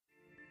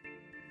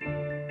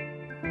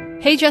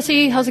Hey,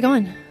 Jesse, how's it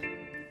going?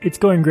 It's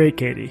going great,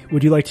 Katie.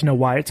 Would you like to know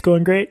why it's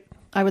going great?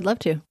 I would love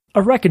to.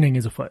 A reckoning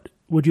is afoot.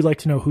 Would you like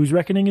to know whose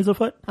reckoning is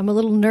afoot? I'm a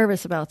little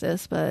nervous about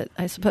this, but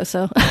I suppose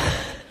so.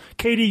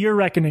 Katie, your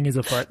reckoning is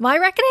afoot. My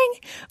reckoning?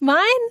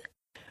 Mine?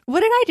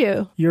 What did I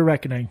do? Your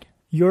reckoning.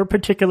 Your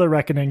particular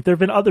reckoning. There have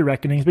been other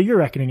reckonings, but your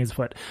reckoning is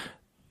afoot.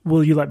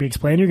 Will you let me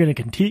explain? You're going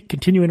to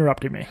continue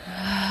interrupting me.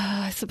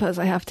 I suppose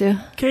I have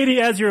to. Katie,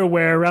 as you're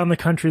aware, around the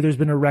country there's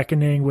been a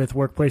reckoning with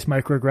workplace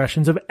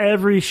microaggressions of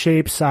every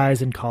shape,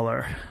 size, and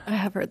color. I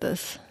have heard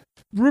this.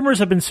 Rumors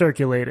have been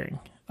circulating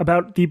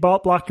about the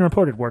Blocked and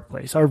Reported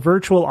workplace, our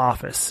virtual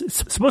office.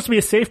 It's supposed to be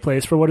a safe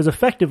place for what is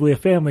effectively a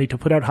family to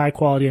put out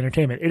high-quality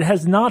entertainment. It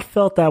has not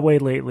felt that way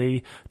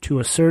lately to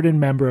a certain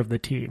member of the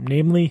team,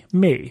 namely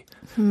me.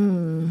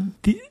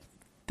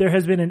 There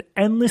has been an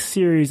endless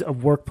series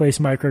of workplace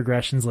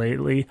microaggressions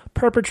lately,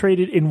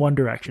 perpetrated in one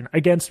direction,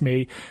 against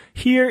me.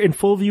 Here, in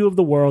full view of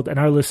the world and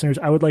our listeners,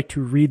 I would like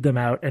to read them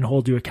out and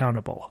hold you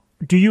accountable.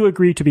 Do you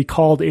agree to be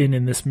called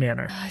in this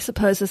manner? I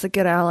suppose as a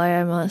good ally,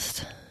 I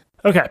must.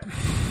 Okay.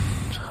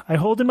 I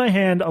hold in my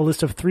hand a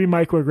list of 3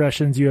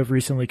 microaggressions you have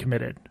recently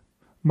committed.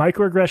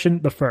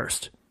 Microaggression the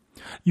first.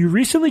 You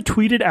recently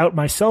tweeted out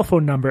my cell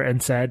phone number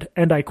and said,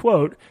 and I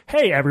quote,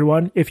 "Hey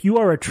everyone, if you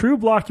are a true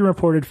Blocked and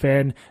Reported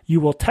fan, you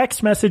will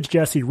text message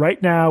Jesse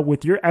right now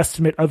with your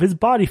estimate of his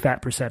body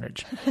fat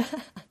percentage.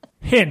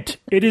 Hint,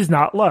 it is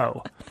not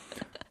low.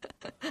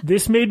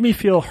 This made me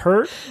feel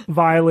hurt,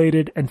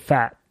 violated, and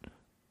fat."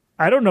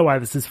 I don't know why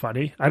this is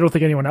funny. I don't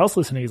think anyone else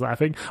listening is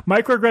laughing.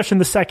 Microaggression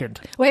the second.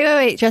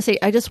 Wait,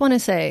 Jesse, I just want to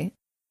say,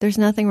 there's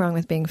nothing wrong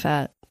with being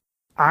fat.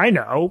 I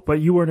know, but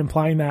you weren't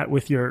implying that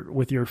with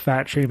your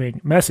fat shaming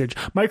message.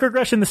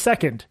 Microaggression the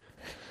second.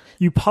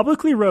 You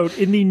publicly wrote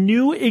in the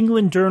New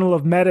England Journal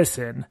of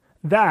Medicine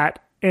that,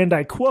 and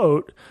I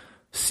quote,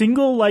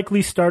 "Single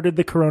likely started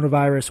the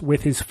coronavirus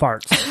with his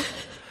farts."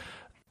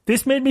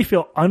 This made me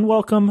feel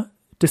unwelcome,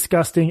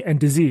 disgusting, and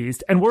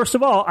diseased. And worst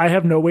of all, I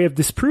have no way of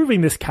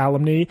disproving this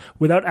calumny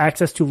without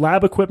access to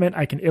lab equipment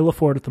I can ill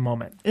afford at the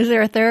moment. Is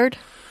there a third?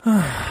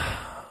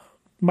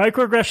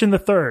 Microaggression the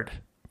third.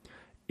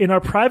 In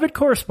our private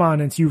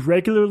correspondence, you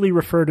regularly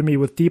refer to me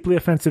with deeply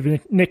offensive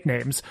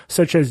nicknames,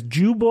 such as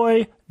Jew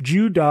Boy,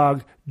 Jew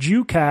Dog,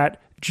 Jew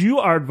Cat, Jew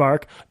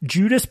Aardvark,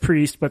 Judas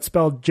Priest, but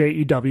spelled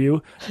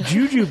J-E-W,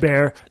 Juju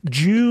Bear,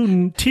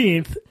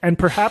 Juneteenth, and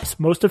perhaps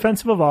most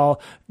offensive of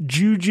all,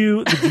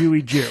 Juju the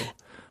Jewy Jew.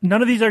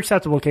 None of these are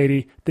acceptable,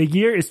 Katie. The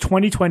year is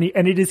 2020,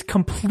 and it is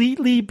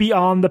completely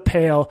beyond the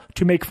pale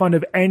to make fun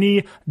of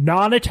any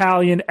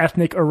non-Italian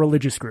ethnic or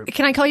religious group.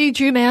 Can I call you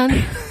Jew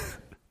Man?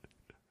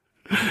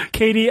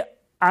 Katie,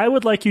 I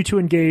would like you to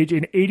engage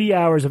in 80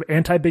 hours of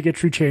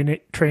anti-bigotry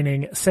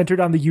training centered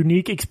on the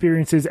unique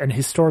experiences and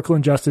historical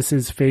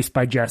injustices faced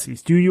by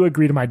Jessies. Do you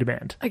agree to my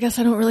demand? I guess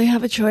I don't really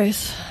have a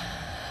choice.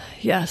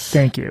 Yes.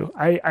 Thank you.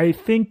 I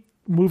think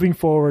moving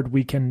forward,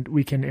 we can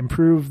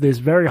improve this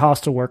very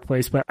hostile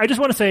workplace. But I just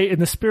want to say, in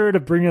the spirit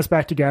of bringing us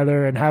back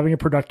together and having a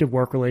productive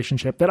work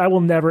relationship, that I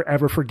will never,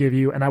 ever forgive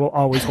you, and I will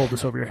always hold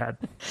this over your head.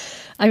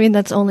 I mean,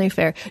 that's only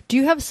fair. Do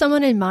you have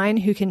someone in mind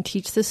who can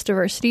teach this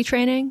diversity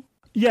training?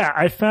 Yeah,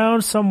 I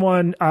found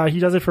someone. He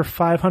does it for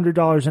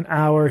 $500 an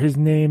hour. His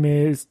name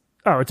is...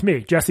 Oh, it's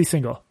me, Jesse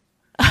Single.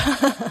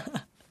 All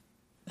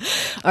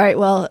right,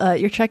 well,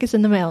 your check is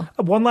in the mail.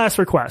 One last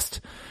request.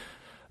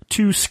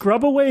 To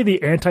scrub away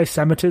the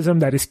anti-Semitism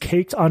that is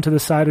caked onto the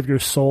side of your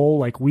soul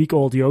like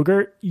week-old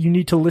yogurt, you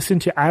need to listen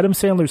to Adam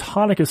Sandler's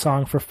Hanukkah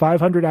song for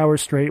 500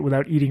 hours straight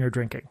without eating or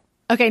drinking.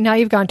 Okay, now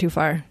you've gone too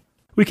far.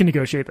 We can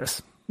negotiate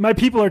this. My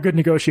people are good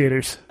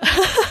negotiators.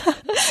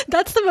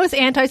 That's the most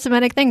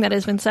anti-Semitic thing that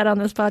has been said on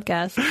this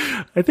podcast.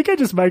 I think I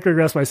just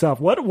microaggressed myself.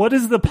 What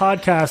is the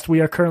podcast we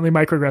are currently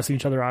microaggressing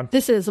each other on?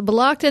 This is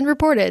Blocked and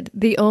Reported,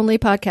 the only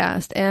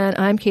podcast. And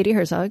I'm Katie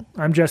Herzog.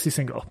 I'm Jesse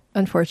Single.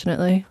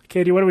 Unfortunately.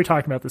 Katie, what are we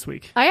talking about this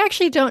week? I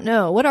actually don't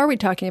know. What are we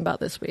talking about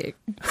this week?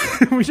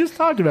 We just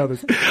talked about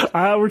this.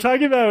 We're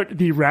talking about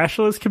the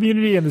Rationalist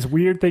community and this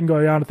weird thing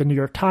going on at the New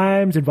York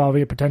Times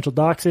involving a potential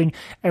doxing.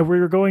 And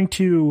we're going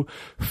to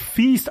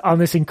feast on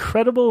this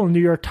incredible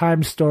New York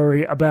Times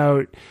story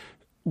about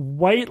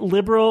white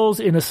liberals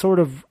in a sort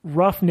of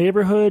rough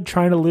neighborhood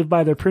trying to live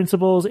by their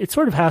principles. It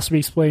sort of has to be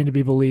explained to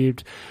be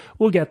believed.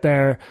 We'll get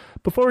there.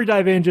 Before we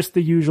dive in, just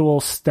the usual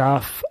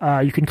stuff.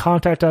 You can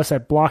contact us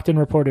at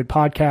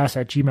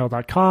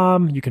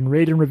blockedandreportedpodcast@gmail.com. You can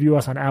rate and review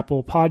us on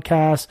Apple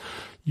Podcasts.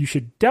 You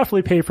should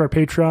definitely pay for our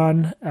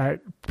Patreon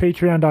at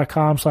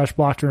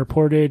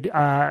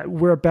patreon.com/blockedandreported.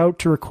 We're about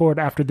to record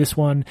after this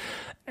one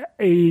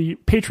a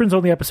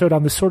patrons-only episode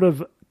on this sort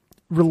of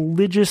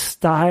religious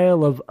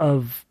style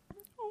of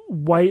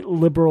white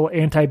liberal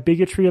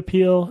anti-bigotry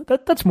appeal.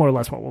 That's more or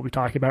less what we'll be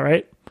talking about,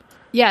 right?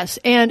 Yes,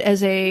 and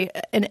as an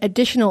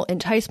additional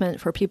enticement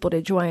for people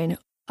to join,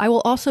 I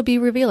will also be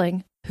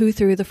revealing who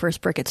threw the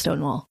first brick at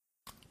Stonewall.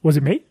 Was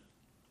it me?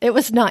 It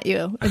was not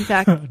you. In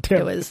fact,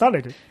 Damn, I thought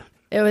I did.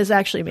 It was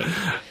actually me.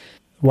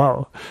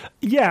 Wow.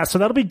 Yeah, so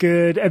that'll be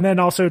good. And then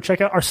also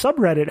check out our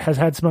subreddit has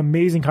had some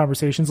amazing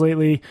conversations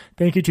lately.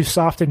 Thank you to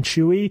Soft and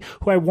Chewy,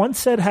 who I once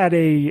said had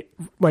a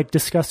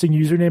disgusting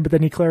username, but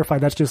then he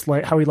clarified that's just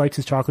like how he likes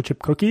his chocolate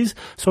chip cookies.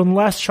 So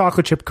unless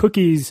chocolate chip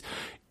cookies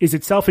is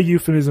itself a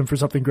euphemism for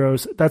something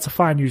gross, that's a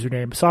fine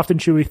username. Soft and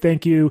Chewy,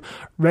 thank you.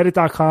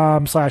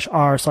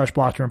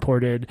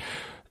 Reddit.com/r/blocked-and-reported.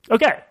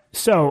 Okay,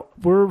 so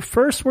we're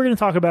going to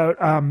talk about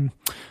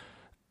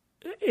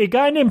a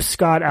guy named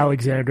Scott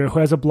Alexander, who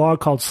has a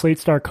blog called Slate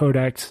Star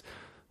Codex,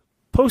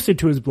 posted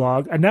to his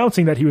blog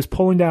announcing that he was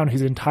pulling down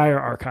his entire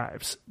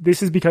archives.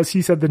 This is because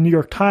he said the New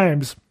York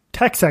Times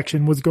tech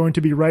section was going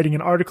to be writing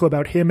an article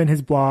about him and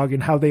his blog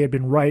and how they had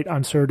been right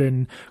on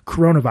certain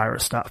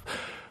coronavirus stuff.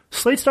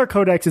 Slate Star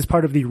Codex is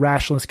part of the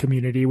Rationalist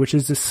community, which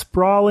is this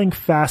sprawling,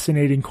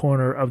 fascinating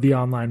corner of the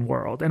online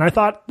world. And I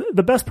thought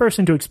the best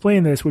person to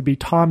explain this would be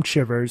Tom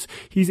Chivers.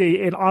 He's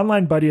an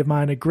online buddy of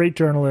mine, a great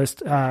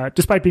journalist.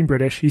 Despite being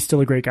British, he's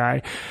still a great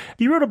guy.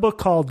 He wrote a book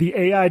called The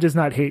AI Does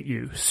Not Hate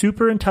You: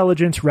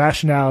 Superintelligence,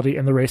 Rationality,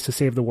 and the Race to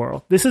Save the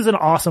World. This is an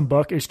awesome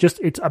book. It's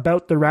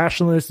about the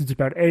Rationalists. It's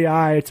about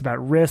AI. It's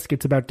about risk.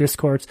 It's about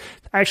discourse.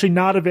 It's actually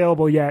not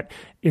available yet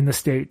in the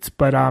States,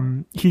 but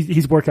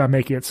he's working on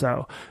making it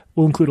so.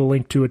 We'll include a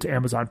link to its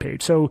Amazon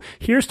page. So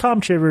here's Tom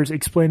Chivers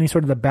explaining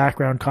sort of the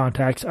background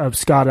context of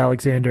Scott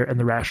Alexander and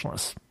the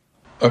Rationalists.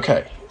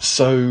 Okay,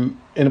 so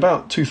in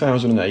about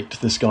 2008,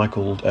 this guy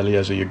called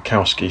Eliezer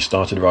Yudkowsky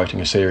started writing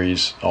a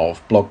series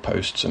of blog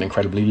posts, an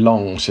incredibly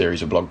long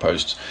series of blog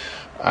posts,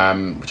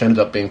 which ended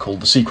up being called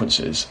The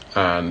Sequences,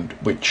 and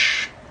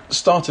which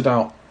started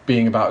out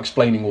being about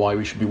explaining why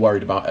we should be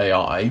worried about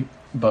AI,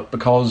 but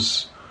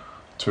because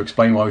to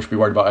explain why we should be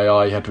worried about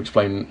AI, you had to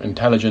explain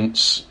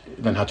intelligence,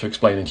 then had to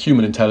explain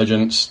human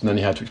intelligence, and then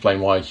he had to explain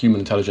why human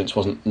intelligence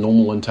wasn't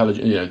normal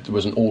intelligence, it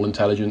wasn't all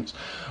intelligence.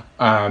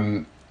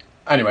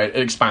 Anyway, it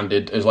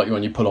expanded. It was like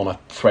when you pull on a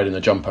thread in a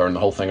jumper and the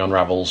whole thing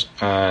unravels,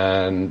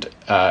 and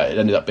it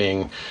ended up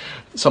being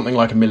something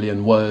like 1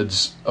 million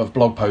words of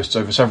blog posts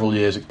over several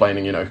years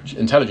explaining,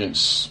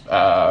 intelligence,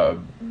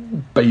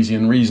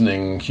 Bayesian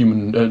reasoning,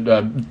 human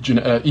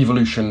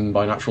evolution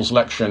by natural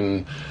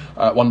selection.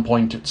 At one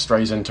point, it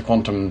strays into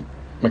quantum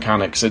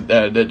mechanics.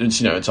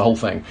 It's a whole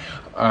thing,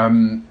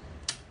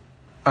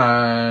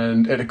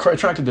 and it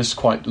attracted this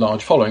quite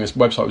large following. This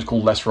website was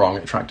called Less Wrong.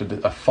 It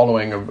attracted a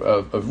following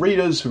of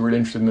readers who were really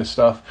interested in this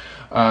stuff,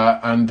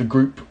 and the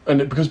group.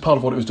 And because part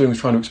of what it was doing was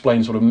trying to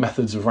explain sort of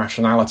methods of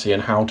rationality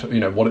and how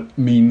to, what it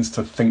means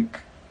to think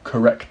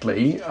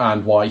correctly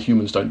and why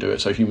humans don't do it,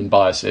 so human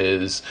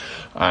biases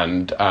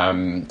and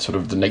sort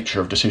of the nature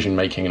of decision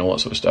making and all that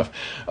sort of stuff.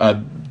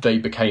 They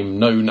became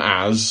known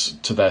as,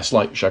 to their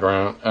slight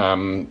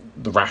chagrin,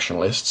 the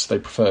Rationalists. They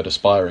preferred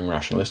aspiring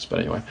rationalists, but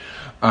anyway.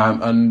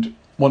 And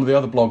one of the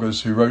other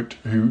bloggers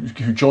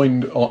who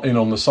joined in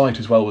on the site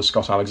as well was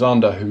Scott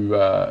Alexander, who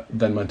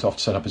then went off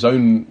to set up his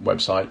own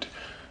website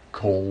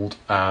called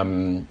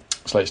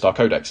Slate Star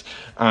Codex.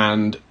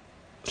 And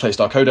Slate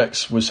Star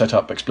Codex was set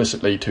up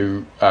explicitly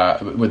to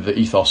with the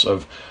ethos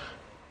of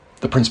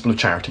the principle of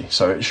charity.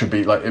 So it should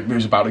be it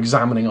was about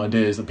examining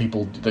ideas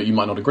that you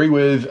might not agree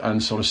with,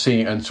 and sort of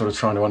seeing and sort of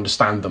trying to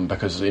understand them,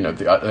 because the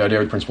idea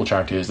of the principle of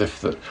charity is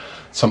if that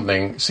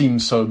something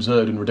seems so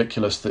absurd and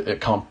ridiculous that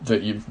it can't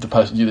that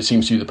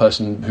seems to you the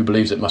person who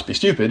believes it must be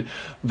stupid,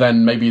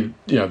 then maybe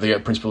the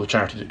principle of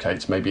charity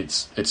dictates maybe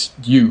it's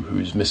you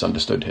who's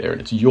misunderstood here and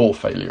it's your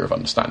failure of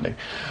understanding.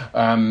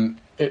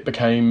 It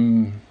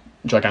became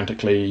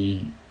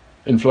gigantically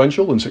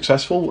influential and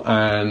successful,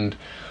 and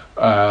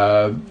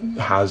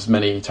has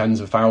many tens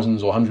of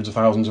thousands or hundreds of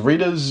thousands of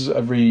readers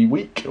every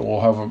week, or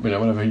however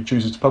whenever he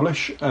chooses to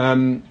publish.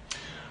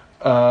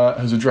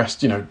 Has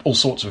addressed all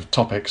sorts of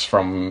topics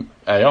from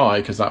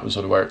AI, because that was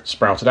sort of where it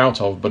sprouted out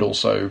of, but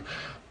also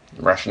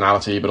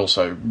rationality, but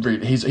also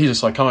he's a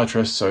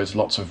psychiatrist, so there's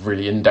lots of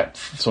really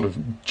in-depth sort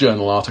of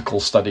journal article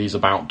studies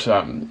about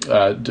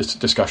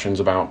discussions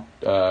about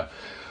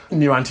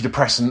new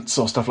antidepressants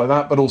or stuff like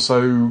that, but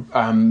also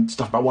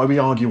stuff about why we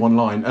argue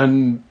online,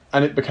 and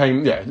it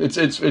became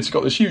it's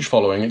got this huge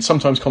following. It's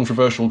sometimes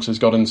controversial because it's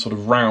got in sort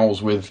of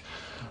rows with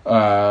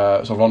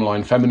sort of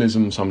online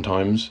feminism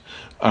sometimes,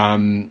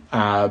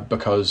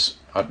 because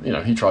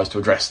he tries to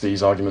address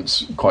these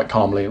arguments quite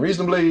calmly and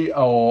reasonably,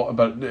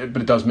 but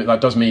that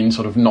does mean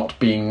sort of not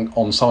being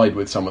on side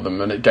with some of them,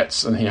 and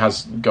he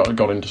has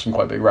got into some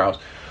quite big rows.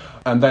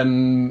 And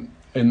then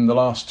in the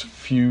last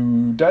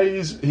few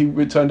days,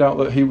 it turned out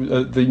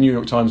that the New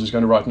York Times was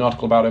going to write an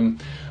article about him,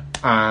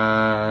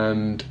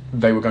 and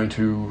they were going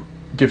to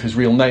give his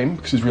real name,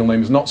 because his real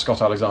name is not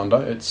Scott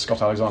Alexander, it's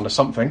Scott Alexander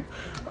something,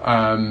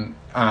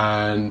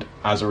 and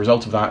as a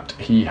result of that,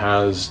 he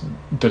has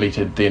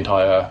deleted the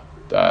entire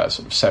sort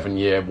of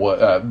 7-year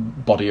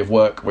body of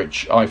work,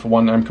 which I, for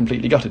one, am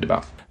completely gutted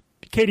about.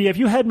 Katie, have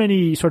you had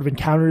many sort of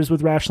encounters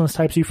with rationalist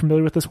types? Are you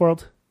familiar with this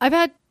world? I've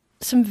had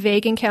some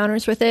vague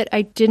encounters with it.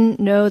 I didn't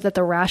know that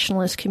the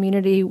rationalist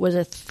community was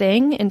a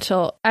thing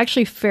until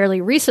actually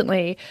fairly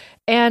recently.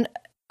 And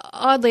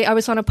oddly, I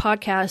was on a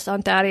podcast,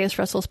 on Thaddeus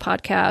Russell's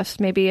podcast,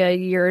 maybe a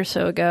year or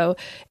so ago,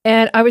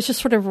 and I was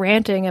just sort of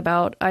ranting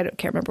about,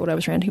 can't remember what I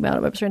was ranting about.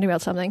 I was ranting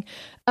about something.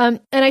 And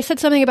I said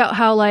something about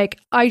how, like,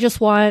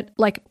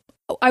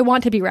 I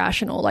want to be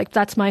rational. Like,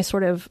 that's my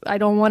sort of, I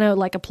don't want to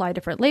like apply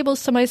different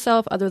labels to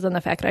myself other than the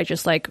fact that I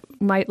just like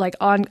my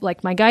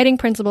guiding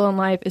principle in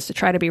life is to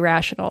try to be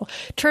rational.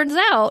 Turns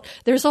out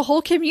there's a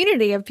whole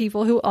community of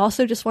people who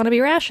also just want to be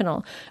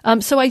rational.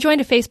 So I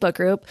joined a Facebook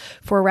group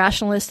for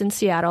Rationalist in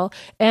Seattle,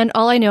 and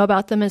all I know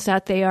about them is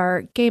that they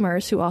are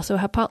gamers who also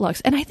have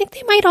potlucks. And I think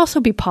they might also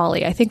be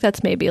poly. I think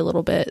that's maybe a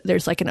little bit,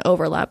 there's like an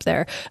overlap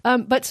there.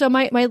 But so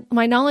my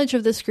knowledge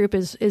of this group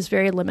is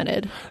very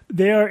limited.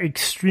 They are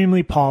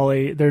extremely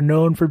poly. They're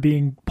known for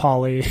being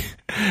poly.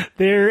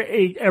 They're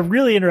a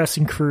really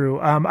interesting crew.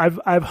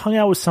 I've hung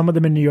out with some of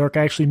them in New York.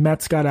 I actually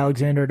met Scott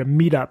Alexander at a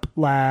meetup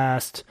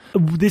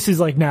this is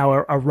like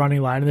now a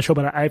running line in the show,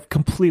 but I've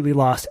completely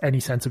lost any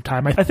sense of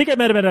time. I think I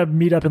met him at a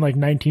meetup in like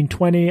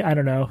 1920. I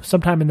don't know,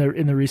 sometime in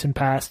the recent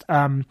past.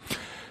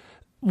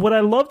 What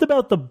I loved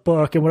about the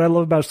book and what I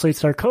love about Slate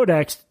Star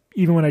Codex,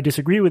 even when I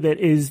disagree with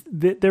it, is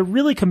that they're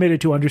really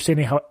committed to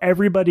understanding how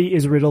everybody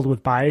is riddled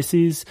with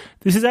biases.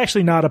 This is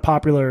actually not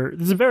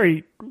this is a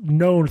very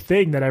known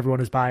thing that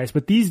everyone is biased,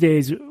 but these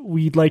days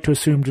we'd like to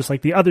assume just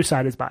like the other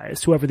side is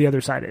biased, whoever the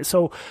other side is.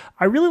 So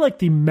I really like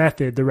the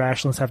method the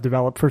rationalists have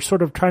developed for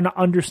sort of trying to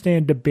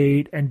understand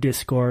debate and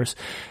discourse.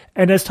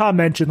 And as Tom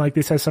mentioned, like,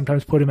 this has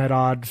sometimes put him at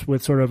odds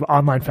with sort of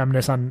online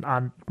feminists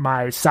on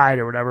my side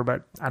or whatever,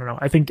 but I don't know.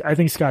 I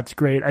think Scott's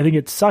great. I think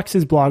it sucks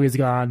his blog is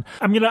gone.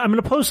 I'm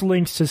gonna post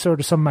links to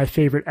sort of some of my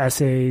favorite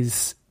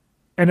essays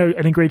and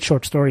a great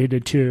short story he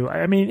did too.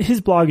 I mean,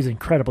 his blog is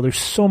incredible. There's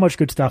so much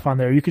good stuff on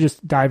there. You could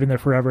just dive in there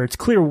forever. It's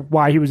clear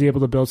why he was able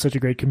to build such a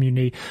great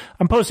community.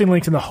 I'm posting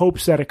links in the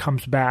hopes that it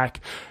comes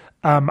back.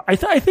 I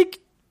think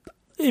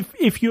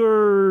if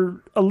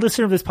you're a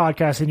listener of this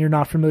podcast and you're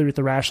not familiar with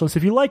the Rationalists,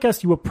 if you like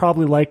us, you will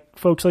probably like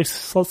folks like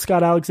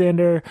Scott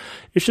Alexander.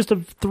 It's just a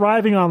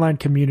thriving online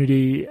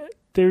community.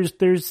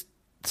 There's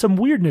some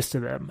weirdness to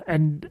them,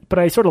 but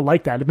I sort of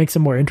like that. It makes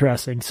them more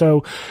interesting.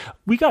 So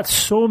we got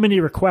so many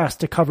requests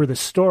to cover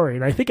this story,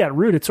 and I think at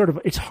root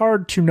it's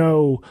hard to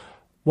know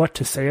what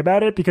to say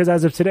about it, because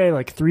as of today,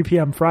 like 3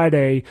 p.m.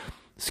 Friday,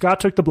 Scott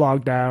took the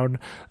blog down.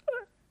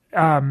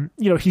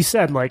 He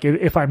said, like,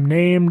 if I'm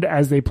named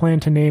as they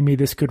plan to name me,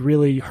 this could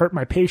really hurt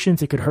my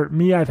patients. It could hurt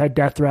me. I've had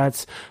death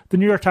threats. The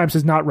New York Times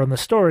has not run the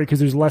story because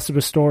there's less of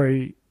a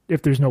story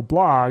if there's no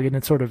blog, and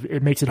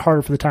it makes it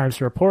harder for the Times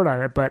to report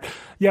on it. But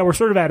yeah, we're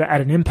sort of at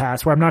an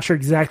impasse where I'm not sure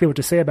exactly what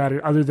to say about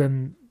it other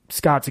than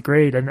Scott's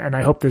great, and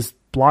I hope this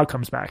blog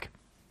comes back.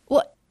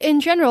 Well,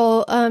 in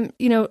general,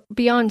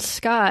 beyond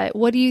Scott,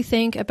 what do you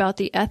think about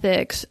the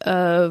ethics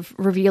of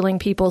revealing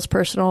people's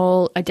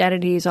personal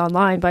identities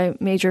online by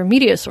major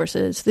media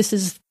sources? This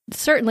is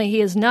certainly,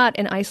 he is not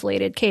an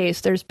isolated case.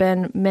 There's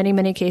been many,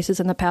 many cases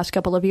in the past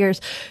couple of years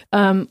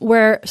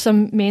where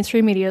some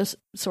mainstream media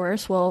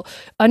source will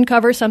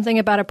uncover something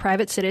about a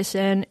private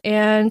citizen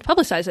and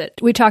publicize it.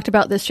 We talked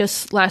about this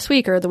just last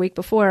week or the week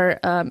before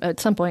at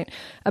some point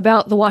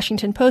about the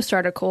Washington Post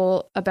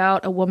article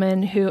about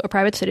a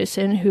private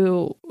citizen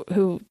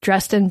who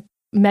dressed in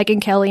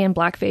Megyn Kelly in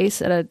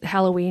blackface at a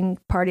Halloween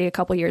party a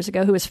couple years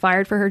ago, who was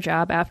fired for her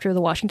job after the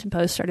Washington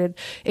Post started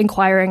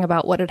inquiring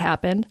about what had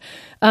happened.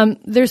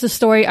 There's a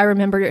story I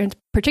remember in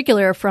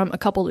particular from a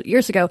couple of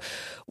years ago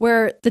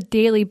where the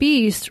Daily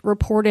Beast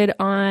reported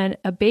on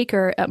a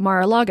baker at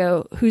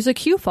Mar-a-Lago who's a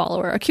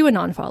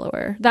QAnon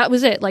follower. That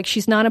was it. Like,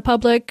 she's not a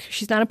public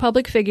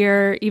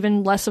figure,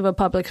 even less of a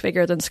public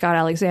figure than Scott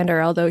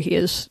Alexander, although he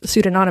is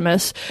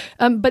pseudonymous.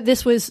 But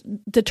this was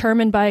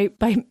determined by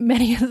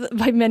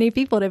many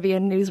people to be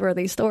a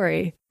newsworthy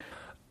story.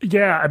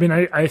 Yeah, I mean,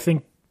 I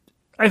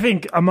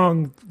think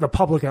among the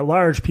public at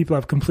large, people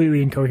have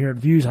completely incoherent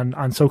views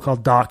on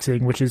so-called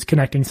doxing, which is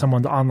connecting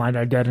someone's online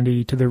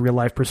identity to their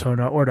real-life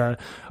persona or to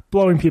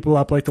blowing people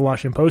up like the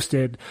Washington Post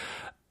did.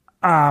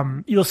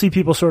 You'll see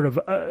people sort of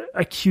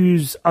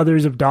accuse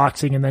others of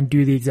doxing and then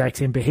do the exact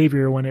same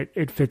behavior when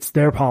it fits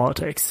their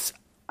politics.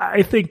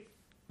 I think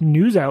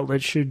news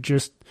outlets should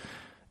just,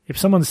 if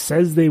someone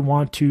says they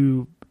want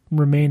to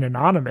remain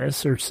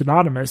anonymous or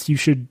synonymous, you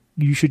should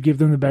give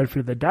them the benefit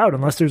of the doubt,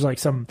 unless there's like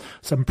some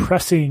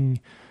pressing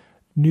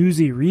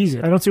newsy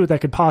reason. I don't see what that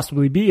could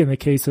possibly be in the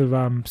case of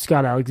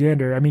Scott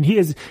Alexander. I mean,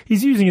 he's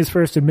using his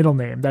first and middle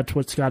name. That's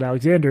what Scott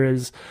Alexander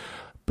is.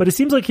 But it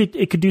seems like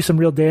it could do some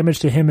real damage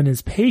to him and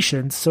his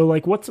patients. So,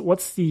 like,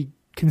 what's the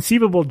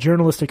conceivable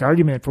journalistic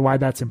argument for why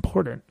that's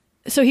important?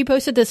 So he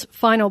posted this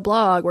final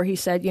blog where he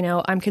said,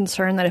 I'm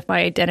concerned that if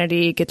my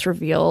identity gets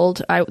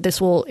revealed,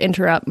 this will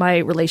interrupt my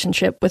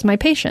relationship with my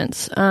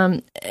patients.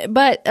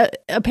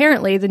 But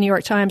apparently the New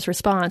York Times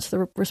response,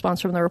 the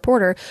response from the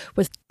reporter,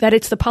 was that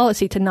it's the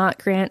policy to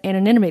not grant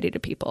anonymity to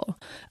people.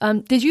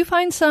 Did you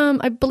find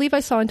I believe I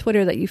saw on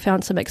Twitter that you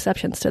found some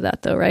exceptions to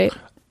that, though, right?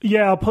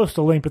 Yeah, I'll post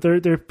a link, but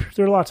there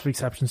are lots of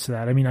exceptions to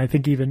that. I mean, I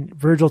think even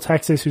Virgil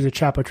Texas, who's a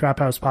Chapo Trap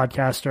House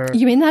podcaster.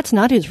 You mean that's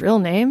not his real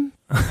name?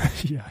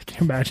 Yeah, I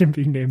can imagine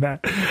being named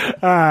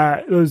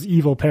that. Those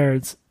evil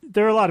parents.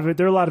 There are a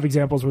lot of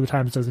examples where the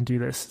Times doesn't do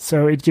this.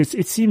 So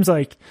it seems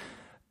like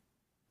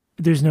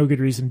there's no good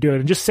reason to do it.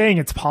 And just saying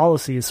it's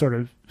policy is sort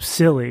of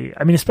silly.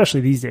 I mean,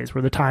 especially these days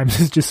where the Times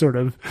is just sort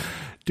of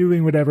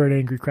doing whatever an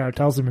angry crowd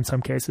tells them in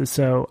some cases.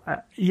 So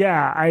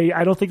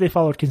I don't think they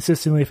follow it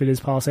consistently if it is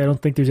policy. I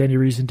don't think there's any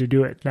reason to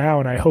do it now.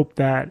 And I hope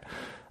that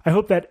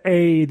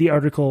the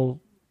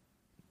article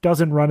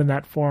doesn't run in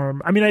that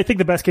form. I mean, I think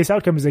the best case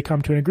outcome is they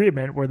come to an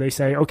agreement where they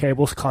say, okay,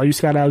 we'll call you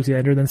Scott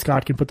Alexander, then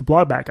Scott can put the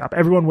blog back up.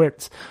 Everyone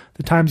wins.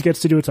 The Times gets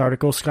to do its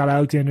article. Scott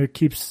Alexander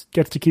gets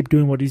to keep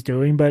doing what he's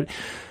doing. But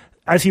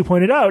as he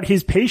pointed out,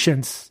 his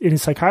patients in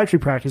his psychiatry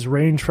practice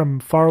range from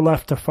far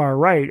left to far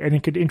right, and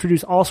it could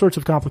introduce all sorts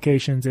of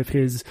complications if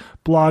his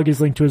blog is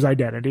linked to his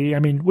identity. I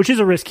mean, which is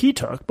a risk he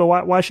took, but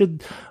why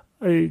should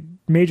a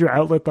major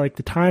outlet like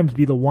the Times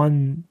be the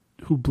one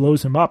who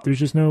blows him up?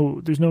 There's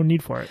no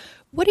need for it.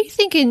 What do you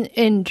think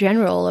in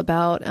general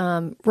about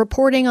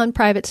reporting on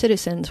private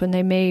citizens when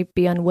they may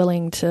be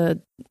unwilling to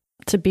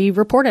be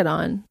reported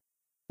on,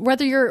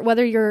 whether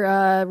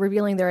you're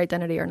revealing their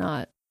identity or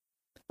not?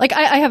 Like,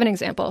 I have an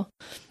example.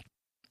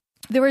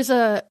 There was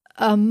a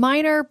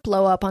minor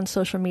blow up on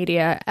social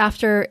media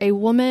after a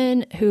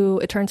woman who,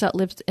 it turns out,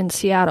 lived in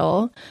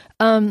Seattle,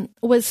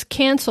 was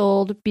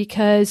canceled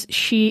because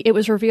it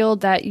was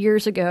revealed that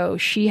years ago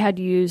she had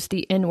used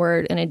the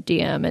N-word in a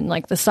DM, and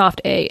like the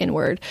soft A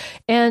N-word.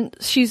 And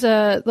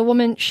the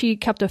woman, she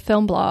kept a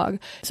film blog.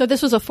 So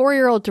this was a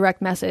 4-year-old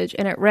direct message,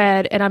 and it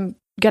read, and I'm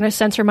going to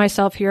censor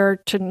myself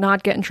here to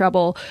not get in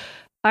trouble.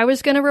 I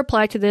was going to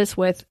reply to this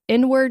with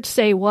N-word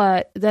say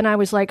what? Then I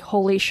was like,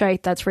 holy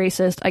shite, that's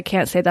racist. I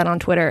can't say that on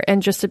Twitter.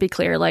 And just to be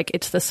clear, like,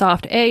 it's the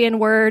soft A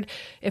N-word.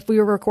 If we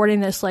were recording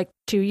this like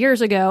 2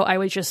 years ago, I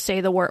would just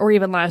say the word, or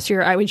even last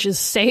year, I would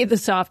just say the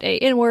soft A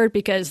N-word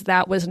because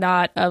that was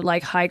not a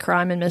like high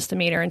crime and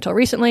misdemeanor until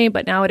recently,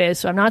 but now it is.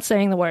 So I'm not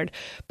saying the word,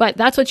 but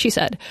that's what she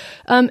said.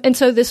 And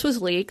so this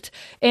was leaked,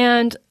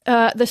 and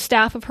the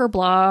staff of her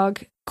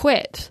blog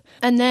quit.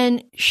 And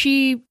then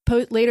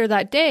later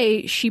that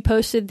day, she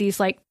posted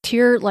these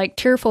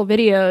tearful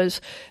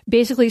videos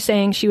basically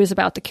saying she was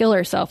about to kill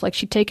herself. Like,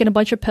 she'd taken a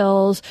bunch of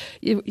pills,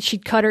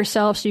 she'd cut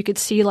herself so you could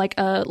see like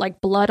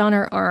blood on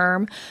her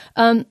arm.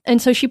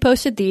 And so she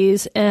posted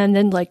these and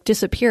then like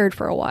disappeared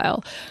for a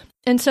while.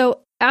 And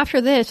so after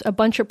this, a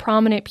bunch of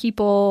prominent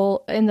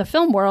people in the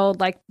film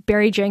world, like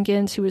Barry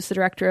Jenkins, who was the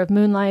director of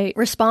Moonlight,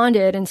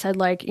 responded and said,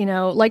 like, you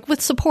know, like with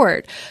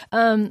support.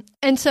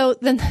 And so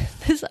then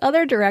this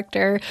other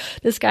director,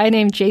 this guy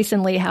named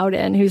Jason Lee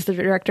Howden, who's the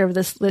director of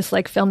this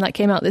like film that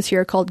came out this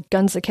year called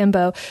Guns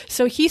Akimbo.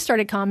 So he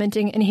started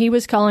commenting, and he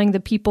was calling the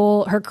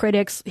people, her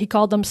critics, he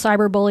called them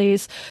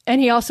cyberbullies. And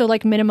he also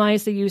like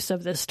minimized the use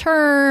of this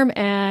term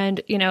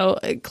and, you know,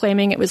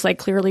 claiming it was like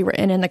clearly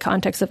written in the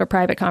context of a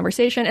private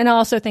conversation. And I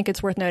also think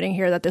it's worth noting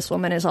here that this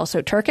woman is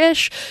also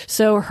Turkish.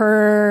 So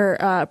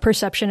her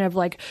perception of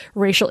like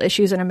racial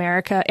issues in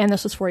America, and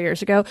this was 4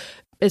 years ago,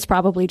 is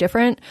probably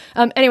different.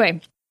 Anyway,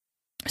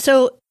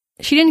 so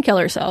she didn't kill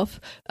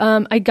herself.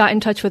 I got in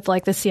touch with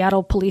like the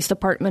Seattle Police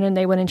Department, and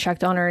they went and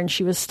checked on her, and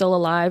she was still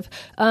alive.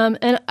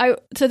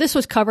 So this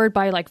was covered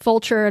by like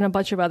Vulture and a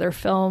bunch of other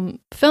film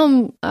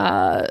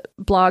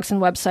blogs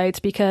and websites,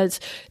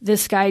 because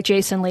this guy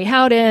Jason Lee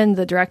Howden,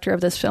 the director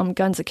of this film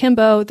Guns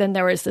Akimbo, then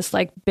there was this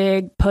like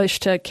big push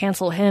to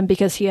cancel him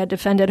because he had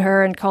defended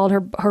her and called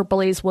her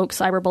bullies woke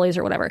cyberbullies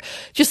or whatever.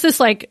 Just this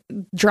like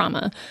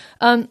drama.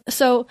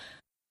 So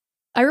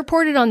I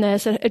reported on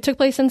this. It took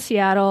place in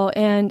Seattle,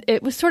 and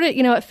it was sort of,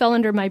 you know, it fell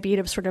under my beat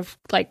of sort of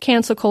like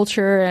cancel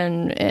culture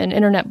and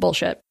internet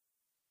bullshit.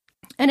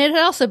 And it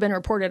had also been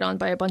reported on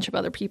by a bunch of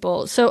other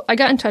people. So I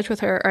got in touch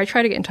with her, or I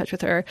tried to get in touch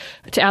with her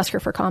to ask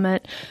her for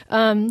comment.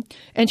 And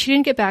she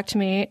didn't get back to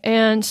me.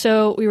 And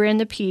so we ran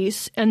the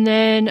piece. And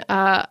then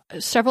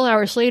several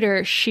hours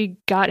later, she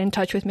got in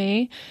touch with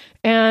me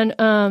and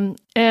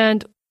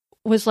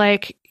was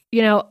like,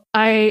 you know,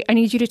 I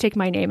need you to take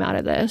my name out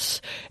of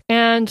this.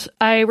 And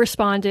I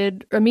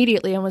responded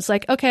immediately and was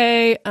like,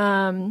 okay,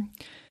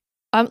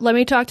 let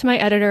me talk to my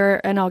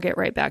editor and I'll get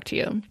right back to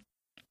you.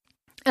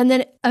 And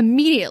then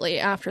immediately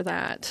after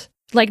that,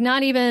 I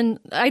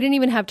didn't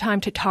even have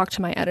time to talk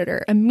to my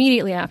editor.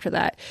 Immediately after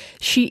that,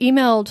 she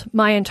emailed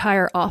my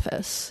entire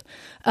office.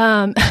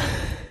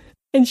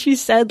 And she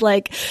said,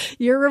 like,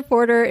 your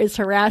reporter is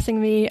harassing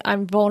me.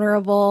 I'm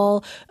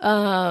vulnerable.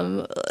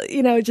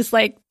 You know, just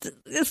like,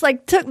 it's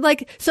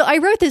like, so I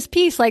wrote this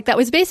piece, like, that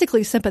was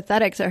basically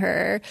sympathetic to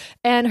her.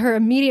 And her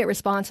immediate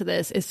response to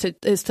this is to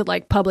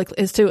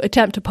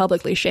attempt to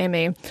publicly shame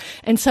me.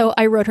 And so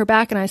I wrote her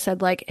back and I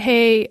said, like,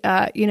 hey,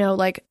 you know,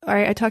 like, all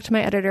right, I talked to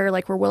my editor,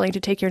 like, we're willing to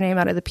take your name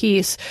out of the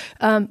piece.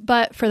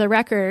 But for the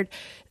record,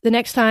 the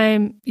next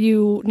time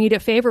you need a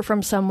favor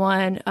from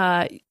someone,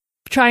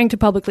 trying to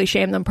publicly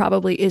shame them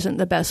probably isn't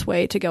the best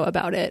way to go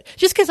about it.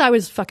 Just because I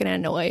was fucking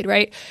annoyed,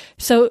 right?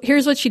 So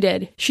here's what she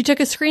did. She took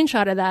a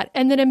screenshot of that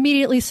and then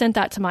immediately sent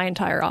that to my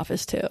entire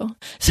office too.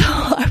 So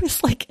I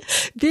was like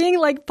being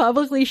like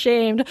publicly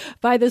shamed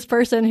by this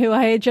person who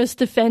I had just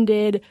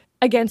defended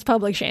against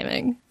public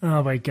shaming.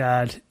 Oh my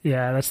God.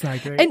 Yeah, that's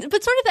not great.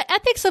 But sort of the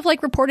ethics of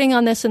like reporting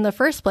on this in the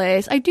first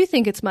place, I do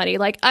think it's muddy.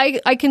 Like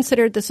I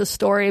considered this a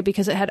story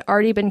because it had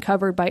already been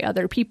covered by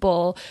other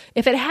people.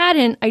 If it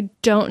hadn't, I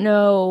don't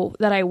know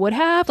that I would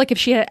have. Like if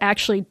she had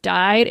actually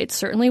died, it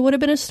certainly would have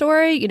been a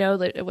story. You know,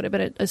 that it would have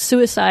been a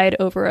suicide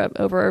over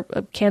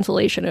a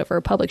cancellation over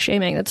public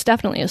shaming. That's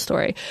definitely a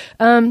story.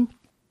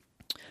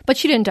 But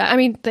she didn't die. I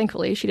mean,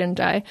 thankfully, she didn't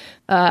die.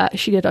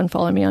 She did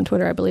unfollow me on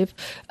Twitter, I believe,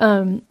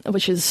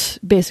 which is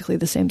basically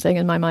the same thing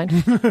in my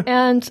mind.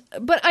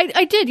 But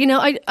I did, you know,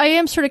 I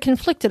am sort of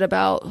conflicted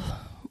about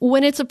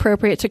when it's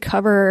appropriate to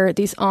cover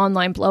these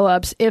online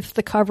blowups if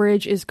the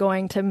coverage is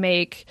going to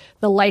make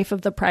the life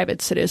of the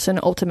private citizen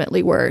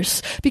ultimately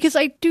worse. Because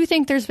I do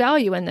think there's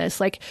value in this,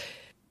 like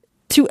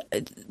to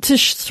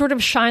sort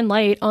of shine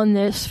light on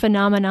this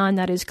phenomenon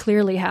that is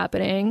clearly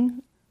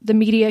happening. The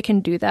media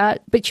can do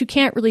that, but you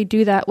can't really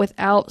do that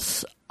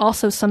without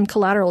also some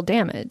collateral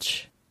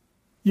damage.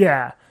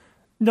 Yeah.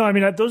 No, I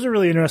mean, those are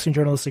really interesting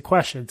journalistic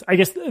questions. I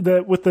guess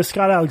with the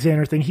Scott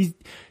Alexander thing,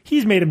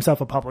 he's made himself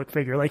a public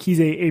figure. Like,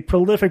 he's a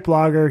prolific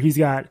blogger. He's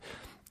got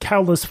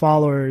countless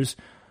followers.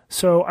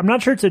 So I'm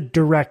not sure it's a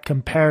direct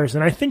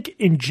comparison. I think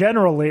in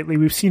general lately,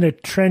 we've seen a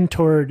trend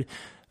toward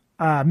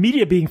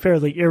media being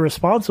fairly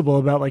irresponsible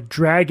about like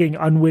dragging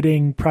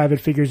unwitting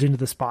private figures into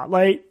the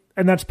spotlight.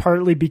 And that's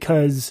partly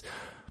because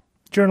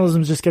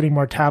journalism is just getting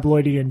more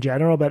tabloidy in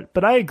general,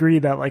 but I agree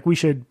that like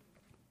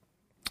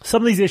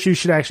some of these issues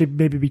should actually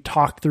maybe be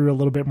talked through a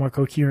little bit more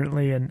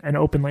coherently and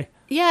openly.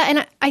 Yeah,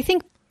 and I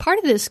think part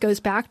of this goes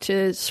back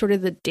to sort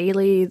of the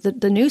daily,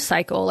 the news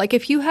cycle. Like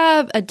if you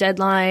have a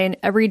deadline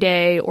every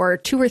day or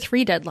 2 or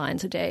 3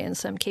 deadlines a day in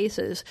some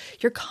cases,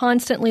 you're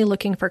constantly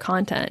looking for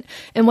content.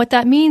 And what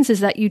that means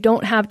is that you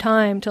don't have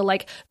time to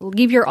like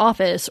leave your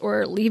office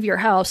or leave your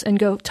house and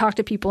go talk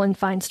to people and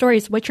find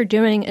stories. What you're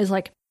doing is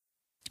like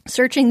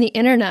searching the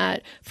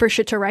internet for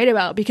shit to write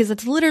about because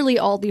it's literally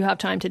all you have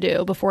time to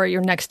do before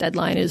your next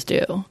deadline is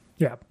due.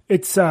 Yeah.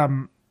 It's,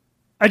 I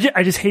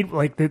just hate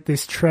like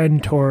this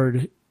trend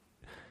toward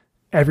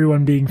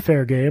everyone being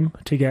fair game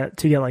to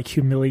get like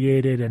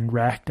humiliated and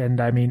wrecked.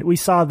 And I mean, we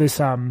saw this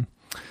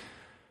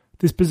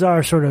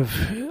bizarre sort of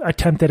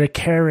attempt at a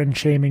Karen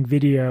shaming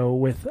video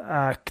with,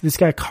 this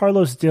guy,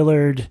 Carlos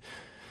Dillard,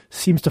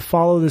 seems to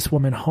follow this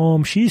woman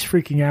home. She's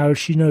freaking out.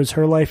 She knows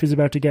her life is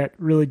about to get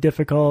really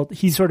difficult.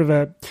 He's sort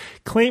of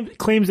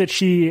claims that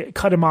she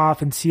cut him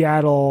off in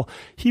Seattle.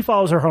 He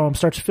follows her home,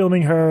 starts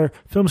filming her,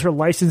 films her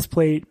license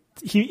plate.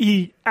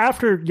 He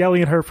after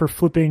yelling at her for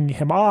flipping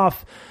him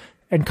off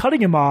and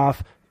cutting him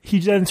off, he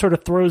then sort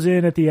of throws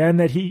in at the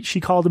end that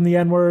she called him the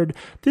N-word.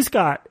 This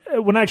got,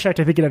 when I checked,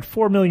 I think it had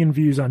 4 million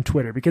views on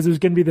Twitter because it was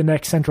going to be the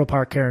next Central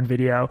Park Karen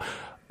video.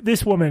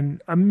 This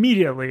woman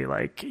immediately,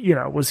 like, you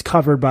know, was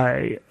covered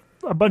by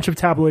a bunch of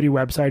tabloidy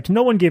websites.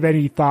 No one gave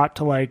any thought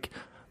to like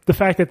the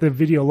fact that the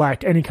video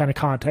lacked any kind of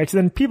context.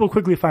 And then people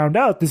quickly found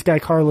out this guy,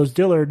 Carlos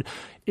Dillard,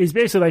 is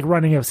basically like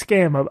running a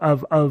scam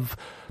of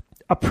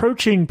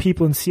approaching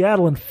people in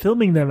Seattle and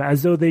filming them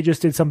as though they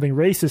just did something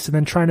racist and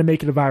then trying to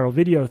make it a viral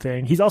video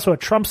thing. He's also a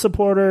Trump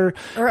supporter.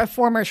 Or a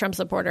former Trump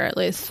supporter, at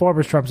least.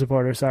 Former Trump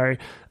supporter, sorry.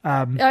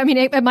 I mean,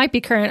 it might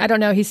be current. I don't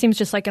know. He seems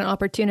just like an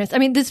opportunist. I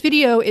mean, this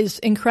video is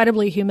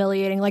incredibly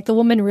humiliating. Like, the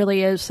woman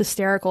really is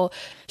hysterical.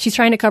 She's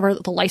trying to cover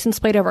the license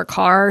plate of her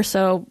car,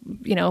 so,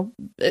 you know,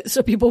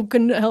 so people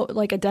couldn't help,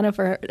 like,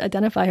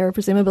 identify her,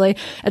 presumably.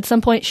 At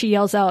some point, she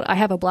yells out, "I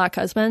have a black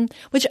husband,"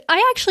 which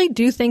I actually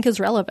do think is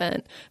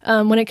relevant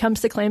when it comes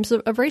to claims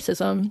of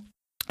racism.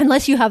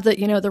 Unless you have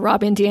the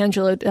Robin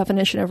DiAngelo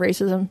definition of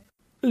racism.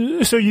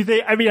 So you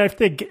think, I mean, I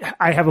think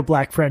 "I have a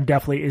black friend"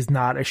 definitely is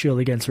not a shield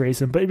against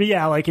racism. But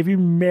yeah, like if you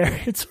marry,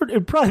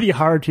 it'd probably be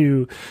hard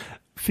to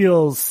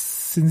feel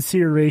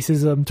sincere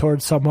racism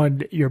towards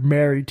someone you're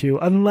married to,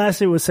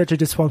 unless it was such a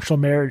dysfunctional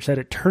marriage that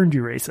it turned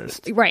you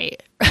racist.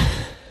 Right.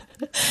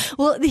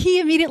 Well, he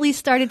immediately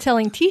started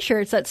selling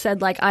T-shirts that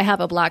said, like, "I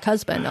have a black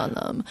husband" on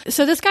them.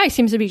 So this guy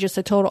seems to be just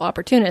a total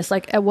opportunist.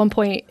 Like, at one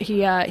point,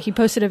 he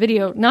posted a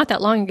video not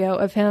that long ago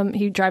of him.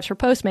 He drives for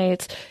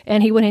Postmates,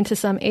 and he went into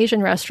some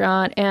Asian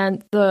restaurant,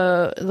 and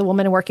the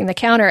woman working the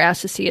counter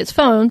asked to see his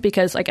phone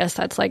because I guess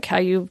that's like how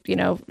you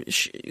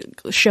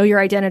show your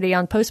identity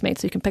on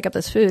Postmates so you can pick up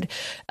this food.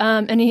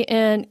 And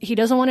he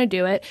doesn't want to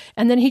do it,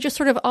 and then he just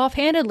sort of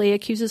offhandedly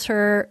accuses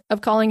her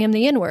of calling him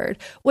the N-word,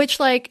 which,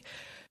 like,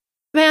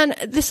 man,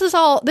 this is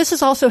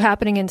also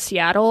happening in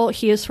Seattle.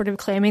 He is sort of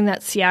claiming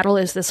that Seattle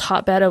is this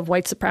hotbed of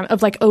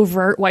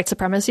overt white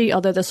supremacy,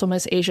 although this woman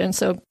is Asian,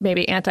 so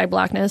maybe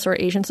anti-blackness or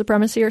Asian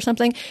supremacy or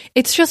something.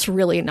 It's just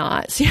really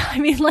not. So, I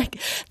mean, like,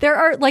 there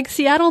are, like,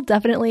 Seattle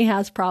definitely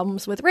has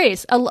problems with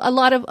race. A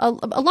lot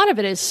of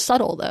it is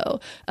subtle though,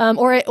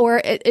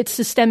 or it's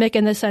systemic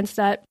in the sense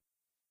that,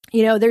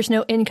 you know, there's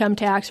no income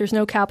tax, there's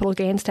no capital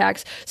gains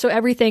tax. So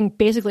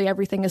basically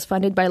everything is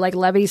funded by like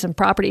levies and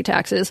property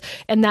taxes.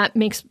 And that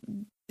makes,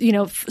 you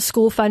know,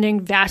 school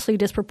funding vastly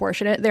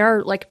disproportionate. There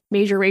are like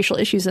major racial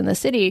issues in the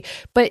city,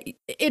 but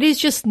it is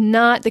just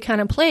not the kind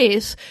of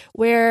place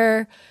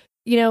where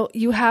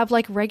you have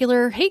like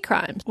regular hate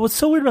crimes. What's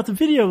so weird about the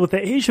video with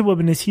the Asian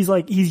woman is he's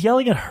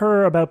yelling at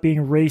her about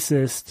being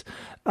racist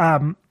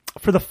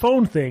for the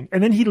phone thing.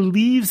 And then he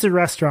leaves the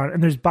restaurant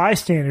and there's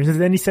bystanders.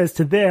 And then he says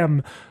to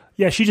them,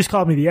 yeah, she just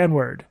called me the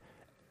N-word.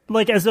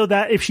 Like, as though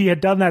that if she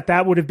had done that,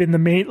 that would have been the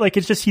main, like,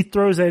 it's just he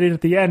throws that in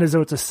at the end as though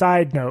it's a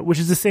side note, which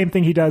is the same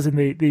thing he does in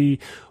the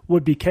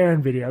would-be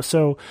Karen video.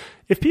 So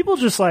if people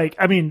just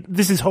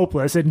this is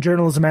hopeless, and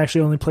journalism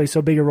actually only plays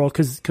so big a role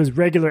because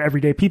regular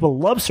everyday people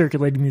love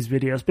circulating these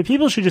videos, but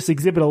people should just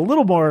exhibit a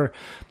little more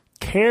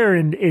care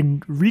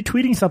in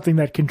retweeting something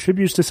that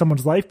contributes to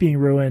someone's life being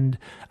ruined.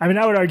 I mean,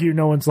 I would argue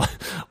no one's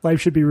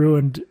life should be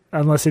ruined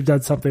unless they've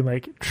done something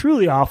like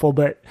truly awful,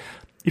 but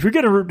if you're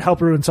going to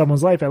help ruin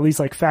someone's life, at least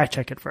fact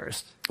check it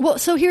first. Well,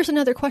 so here's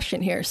another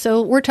question here.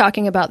 So we're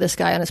talking about this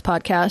guy on his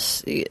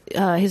podcast.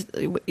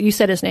 You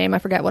said his name. I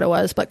forget what it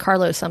was, but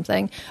Carlos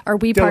something. Are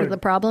we Dillard. part of the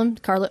problem?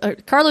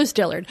 Carlos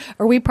Dillard.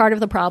 Are we part of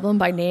the problem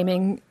by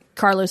naming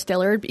Carlos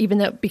Dillard, even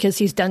though because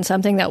he's done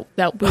something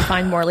that we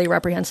find morally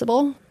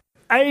reprehensible?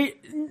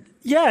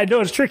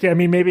 It's tricky. I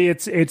mean, maybe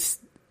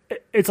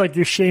it's like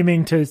you're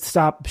shaming to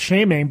stop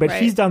shaming, but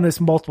right. He's done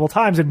this multiple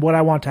times. And what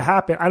I want to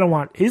happen, I don't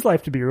want his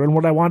life to be ruined.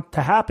 What I want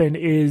to happen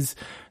is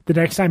the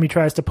next time he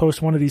tries to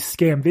post one of these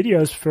scam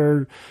videos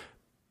for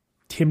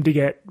him to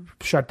get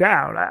shut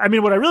down. I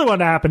mean, what I really want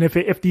to happen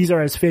if these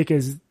are as fake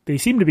as they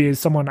seem to be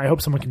is I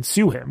hope someone can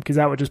sue him because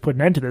that would just put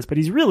an end to this. But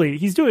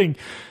he's doing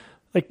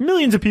like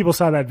millions of people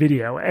saw that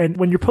video. And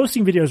when you're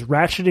posting videos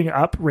ratcheting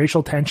up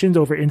racial tensions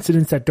over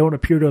incidents that don't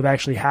appear to have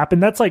actually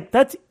happened,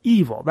 that's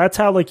evil. That's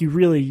how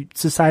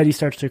society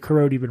starts to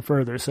corrode even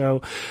further.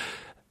 So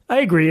I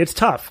agree. It's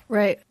tough.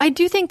 Right. I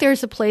do think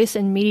there's a place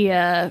in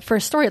media for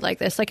a story like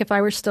this. Like if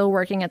I were still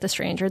working at The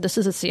Stranger, this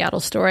is a Seattle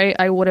story,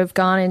 I would have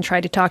gone and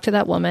tried to talk to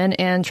that woman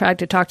and tried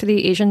to talk to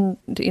the Asian,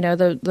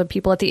 the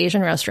people at the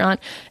Asian restaurant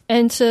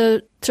and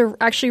to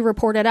actually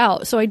report it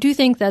out. So I do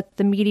think that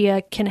the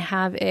media can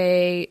have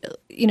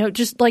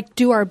just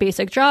do our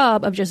basic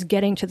job of just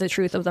getting to the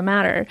truth of the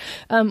matter,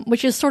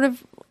 which is sort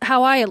of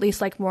how I at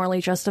least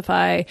morally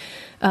justify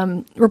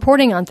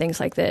reporting on things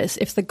like this.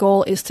 If the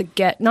goal is to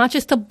get not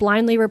just to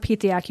blindly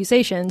repeat the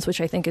accusations, which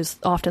I think is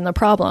often the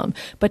problem,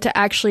 but to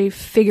actually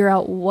figure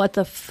out what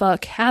the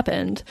fuck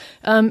happened,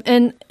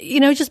 and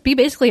just be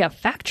basically a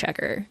fact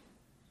checker.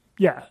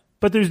 Yeah.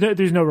 But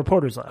there's no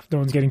reporters left. No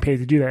one's getting paid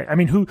to do that. I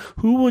mean, who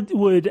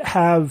would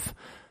have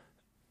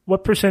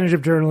what percentage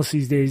of journalists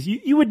these days?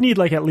 You would need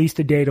at least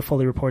a day to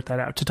fully report that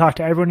out, to talk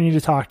to everyone you need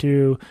to talk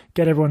to,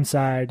 get everyone's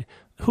side.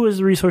 Who has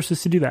the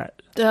resources to do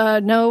that?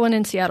 No one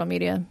in Seattle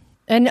media,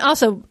 and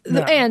also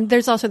and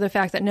there's also the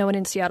fact that no one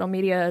in Seattle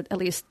media, at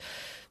least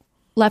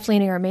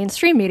left-leaning or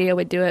mainstream media,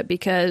 would do it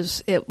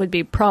because it would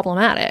be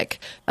problematic.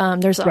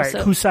 There's also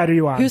right. Whose side are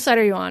you on? Whose side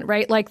are you on?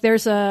 Right?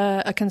 There's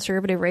a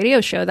conservative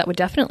radio show that would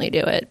definitely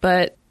do it,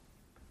 but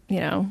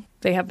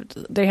they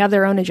have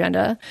their own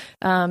agenda,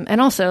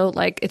 and also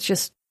it's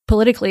just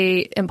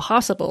politically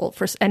impossible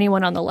for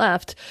anyone on the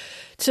left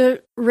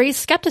to raise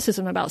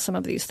skepticism about some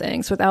of these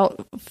things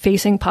without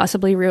facing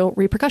possibly real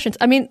repercussions.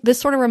 I mean, this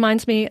sort of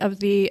reminds me of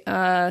the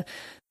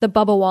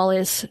Bubba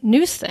Wallace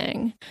news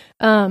thing.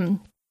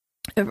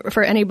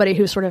 For anybody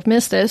who sort of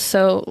missed this,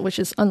 which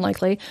is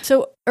unlikely.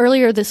 So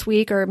earlier this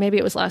week, or maybe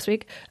it was last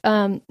week,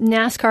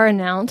 NASCAR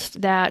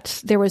announced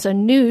that there was a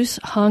noose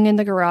hung in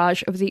the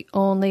garage of the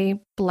only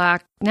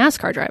black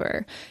NASCAR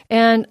driver.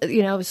 And,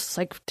 it was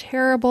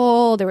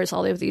terrible. There was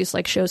all of these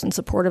since in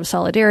support of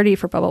solidarity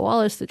for Bubba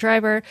Wallace, the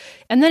driver.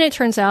 And then it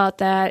turns out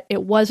that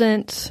it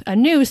wasn't a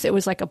noose. It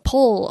was a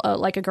pole,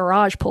 a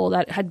garage pole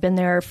that had been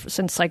there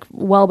since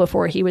well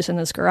before he was in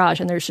this garage.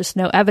 And there's just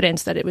no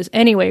evidence that it was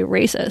anyway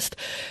racist.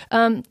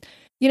 And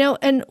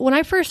when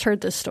I first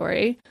heard this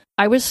story,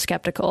 I was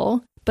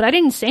skeptical, but I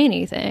didn't say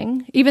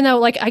anything, even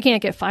though I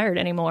can't get fired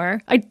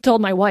anymore. I told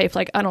my wife,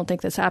 I don't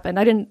think this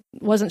happened.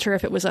 Wasn't sure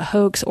if it was a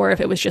hoax or if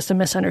it was just a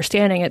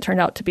misunderstanding. It turned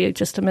out to be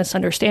just a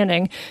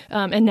misunderstanding.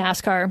 And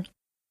NASCAR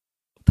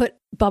put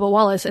Bubba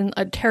Wallace in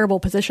a terrible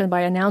position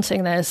by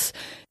announcing this,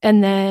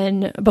 and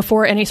then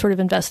before any sort of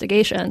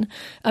investigation.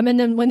 And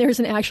then when there's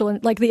an actual, the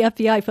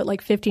FBI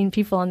put 15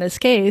 people on this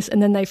case,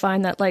 and then they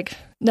find that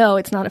no,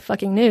 it's not a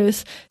fucking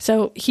noose.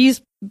 So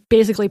he's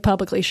basically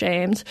publicly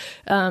shamed.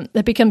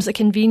 That becomes a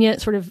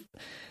convenient sort of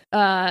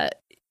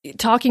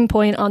talking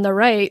point on the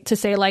right to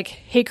say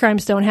hate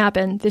crimes don't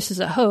happen, this is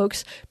a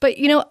hoax. But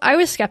I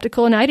was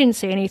skeptical and I didn't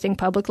say anything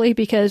publicly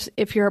because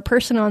if you're a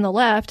person on the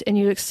left and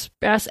you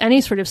express any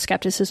sort of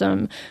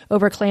skepticism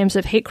over claims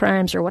of hate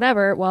crimes or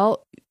whatever,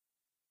 well,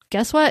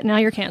 guess what? Now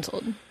you're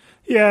canceled.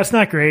 Yeah, it's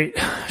not great.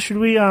 Should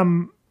we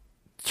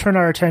turn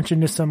our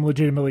attention to some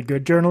legitimately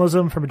good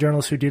journalism from a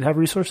journalist who did have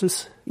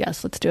resources?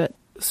 Yes, let's do it.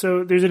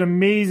 So there's an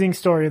amazing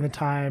story in the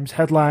Times,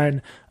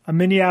 headline, "A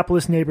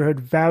Minneapolis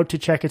neighborhood vowed to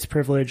check its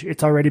privilege.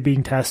 It's already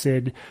being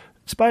tested."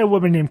 It's by a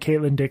woman named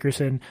Caitlin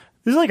Dickerson.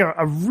 This is like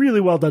a really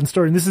well done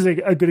story. And this is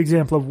a good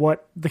example of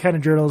what the kind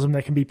of journalism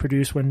that can be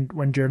produced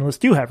when journalists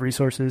do have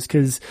resources,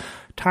 because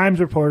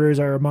Times reporters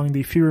are among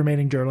the few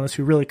remaining journalists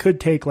who really could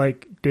take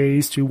like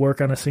days to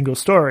work on a single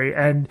story.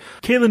 And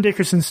Caitlin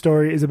Dickerson's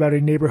story is about a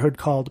neighborhood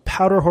called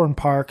Powderhorn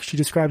Park. She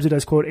describes it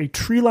as, quote, a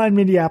tree-lined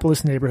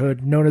Minneapolis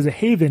neighborhood known as a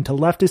haven to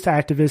leftist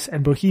activists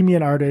and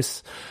bohemian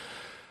artists.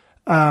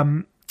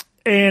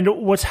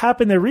 And what's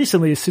happened there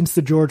recently is since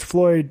the George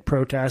Floyd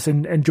protests,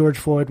 and George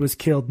Floyd was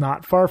killed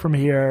not far from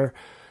here,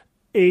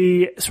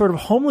 a sort of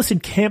homeless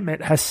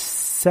encampment has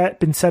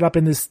been set up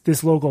in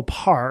this local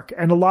park.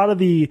 And a lot of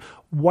the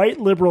white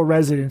liberal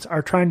residents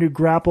are trying to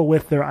grapple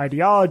with their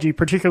ideology,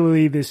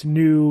 particularly this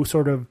new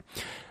sort of,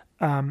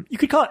 you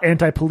could call it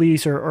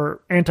anti-police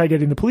or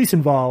anti-getting the police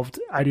involved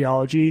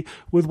ideology,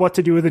 with what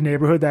to do with a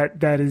neighborhood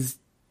that is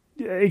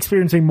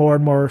experiencing more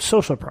and more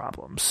social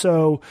problems.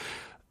 So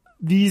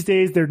these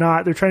days, they're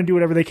trying to do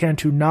whatever they can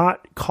to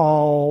not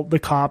call the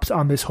cops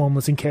on this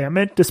homeless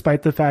encampment,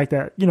 despite the fact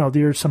that,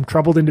 there's some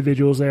troubled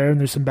individuals there and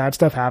there's some bad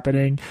stuff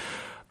happening.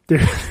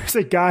 There's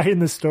a guy in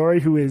the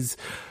story who is,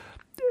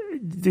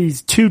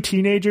 these two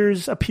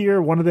teenagers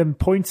appear. One of them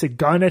points a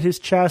gun at his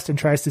chest and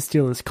tries to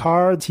steal his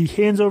car. He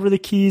hands over the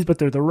keys, but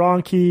they're the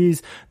wrong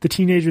keys. The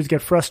teenagers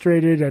get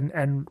frustrated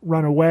and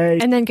run away.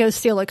 And then go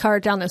steal a car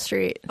down the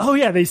street. Oh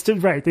yeah, they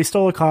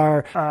stole a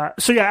car.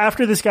 So yeah,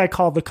 after this guy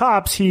called the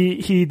cops,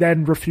 he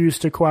then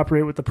refused to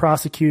cooperate with the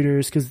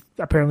prosecutors because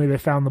apparently they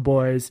found the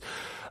boys.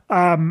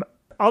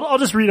 I'll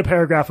just read a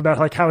paragraph about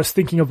like how his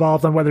thinking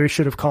evolved on whether he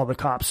should have called the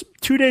cops.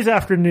 2 days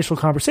after an initial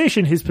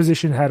conversation, his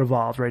position had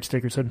evolved, writes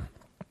Dickerson.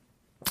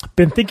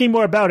 Been thinking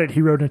more about it,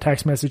 he wrote in a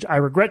text message. I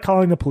regret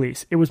calling the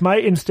police. It was my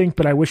instinct,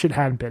 but I wish it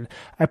hadn't been.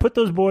 I put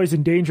those boys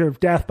in danger of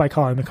death by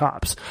calling the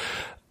cops.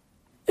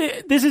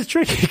 This is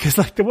tricky because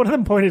like one of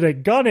them pointed a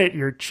gun at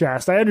your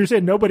chest. I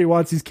understand nobody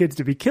wants these kids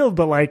to be killed,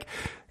 but like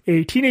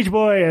a teenage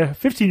boy, a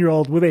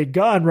 15-year-old with a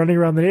gun running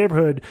around the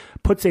neighborhood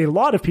puts a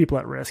lot of people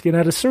at risk. And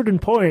at a certain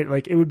point,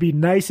 like it would be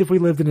nice if we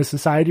lived in a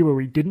society where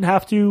we didn't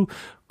have to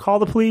call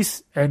the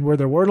police and where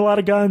there weren't a lot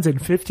of guns and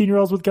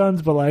 15-year-olds with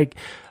guns, but like,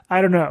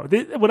 I don't know.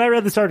 When I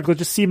read this article, it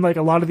just seemed like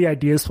a lot of the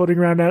ideas floating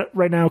around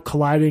right now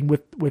colliding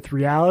with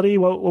reality.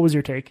 What was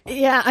your take?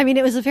 Yeah, I mean,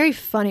 it was a very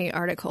funny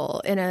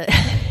article in a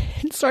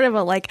sort of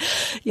a like,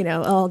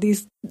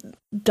 these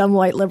dumb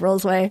white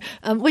liberals way,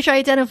 which I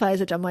identify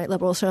as a dumb white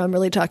liberal, so I'm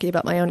really talking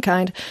about my own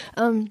kind.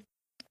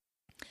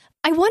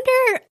 I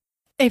wonder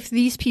if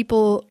these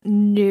people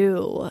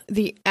knew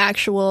the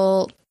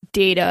actual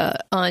data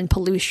on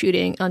police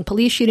shootings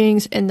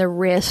and the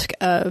risk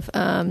of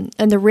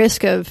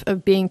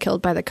being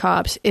killed by the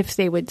cops, if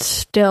they would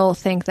still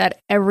think that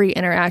every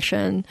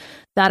interaction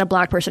that a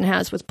black person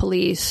has with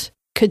police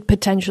could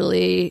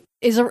potentially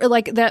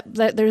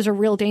that there's a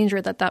real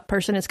danger that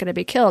person is going to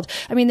be killed.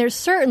 I mean, there's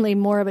certainly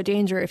more of a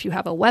danger if you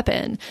have a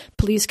weapon.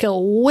 Police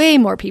kill way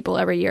more people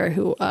every year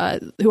who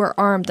are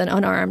armed than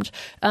unarmed.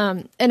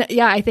 And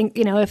yeah, I think,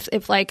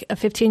 if like a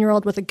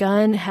 15-year-old with a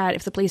gun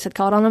if the police had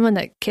called on them and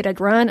that kid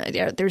had run,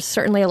 there's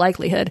certainly a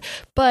likelihood.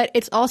 But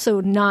it's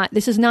also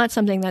this is not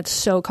something that's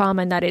so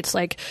common that it's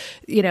like,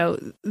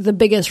 the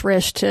biggest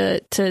risk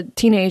to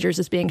teenagers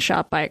is being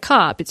shot by a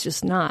cop. It's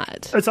just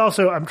not. It's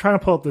also, I'm trying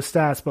to pull up the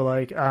stats, but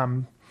like,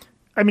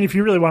 I mean, if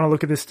you really want to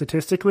look at this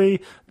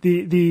statistically,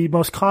 the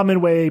most common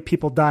way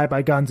people die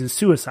by guns is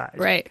suicide.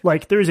 Right.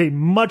 Like, there's a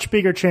much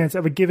bigger chance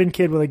of a given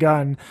kid with a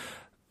gun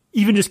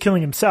even just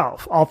killing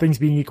himself, all things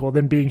being equal,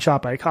 than being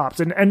shot by cops.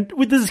 And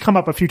this has come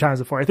up a few times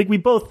before. I think we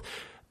both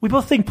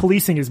think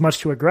policing is much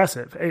too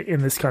aggressive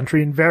in this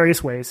country in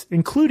various ways,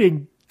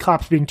 including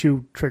cops being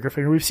too trigger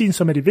finger. We've seen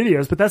so many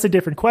videos, but that's a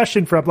different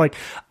question from like,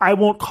 I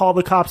won't call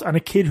the cops on a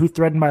kid who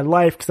threatened my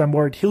life because I'm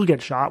worried he'll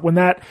get shot, when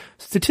that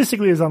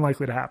statistically is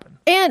unlikely to happen.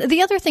 And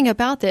the other thing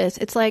about this,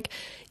 it's like,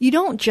 you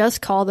don't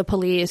just call the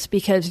police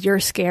because you're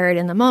scared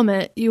in the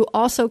moment. You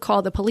also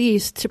call the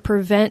police to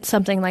prevent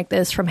something like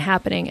this from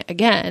happening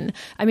again.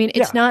 I mean,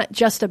 it's not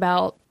just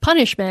about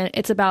punishment,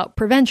 it's about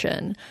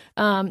prevention.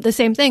 The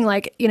same thing,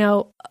 like,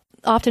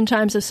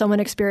 oftentimes if someone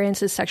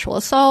experiences sexual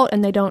assault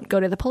and they don't go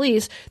to the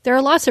police, there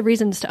are lots of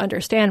reasons to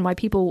understand why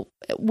people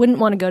wouldn't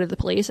want to go to the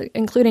police,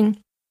 including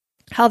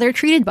how they're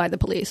treated by the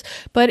police.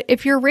 But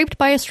if you're raped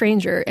by a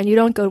stranger and you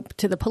don't go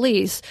to the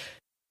police,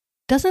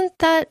 doesn't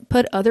that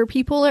put other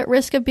people at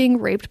risk of being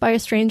raped by a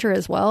stranger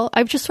as well?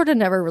 I've just sort of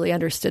never really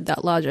understood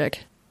that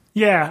logic.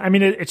 Yeah, I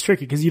mean, it's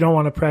tricky because you don't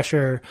want to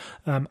pressure.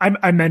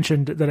 I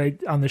mentioned that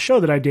on the show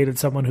that I dated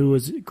someone who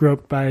was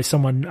groped by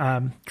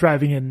someone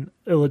driving an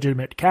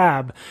illegitimate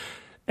cab.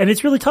 And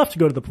it's really tough to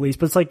go to the police,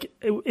 but it's like,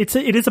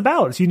 it is a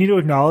balance. You need to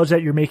acknowledge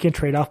that you're making a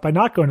trade-off by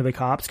not going to the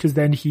cops, because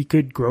then he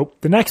could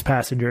grope the next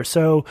passenger.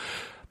 So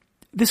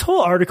this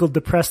whole article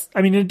depressed,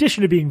 I mean, in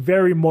addition to being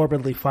very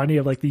morbidly funny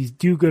of like these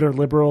do-gooder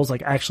liberals,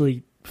 like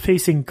actually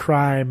facing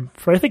crime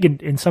for, I think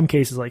in some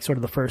cases, like sort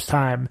of the first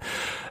time,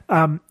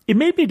 it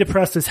made me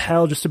depressed as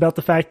hell just about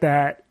the fact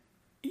that,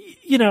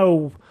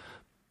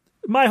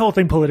 my whole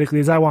thing politically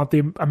is I want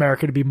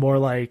America to be more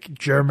like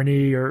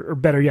Germany or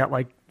better yet,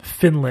 like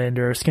Finland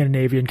or a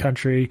Scandinavian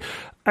country.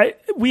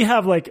 we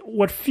have like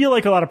what feel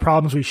like a lot of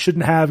problems we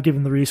shouldn't have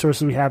given the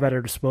resources we have at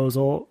our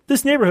disposal.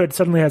 This neighborhood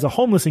suddenly has a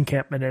homeless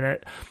encampment in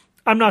it.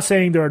 I'm not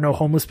saying there are no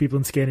homeless people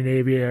in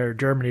Scandinavia or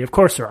Germany. Of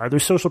course there are.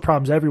 There's social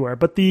problems everywhere.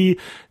 But the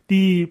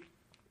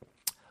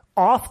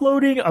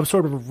offloading of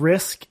sort of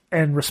risk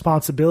and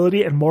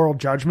responsibility and moral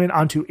judgment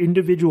onto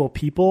individual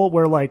people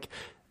where like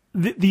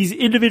these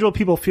individual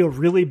people feel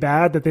really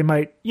bad that they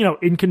might,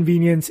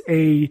 inconvenience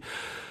a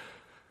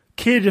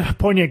kid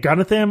pointing a gun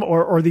at them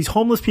or these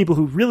homeless people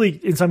who really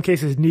in some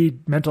cases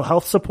need mental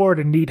health support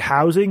and need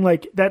housing.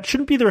 Like that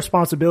shouldn't be the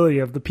responsibility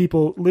of the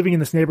people living in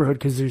this neighborhood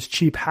because there's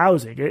cheap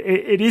housing.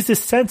 It is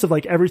this sense of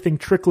like everything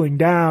trickling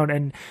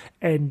down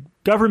and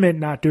government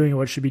not doing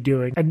what it should be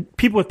doing and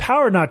people with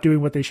power not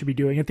doing what they should be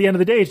doing. At the end of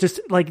the day, it's just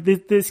like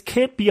this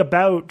can't be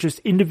about just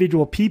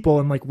individual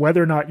people and like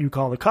whether or not you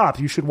call the cops.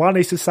 You should want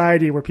a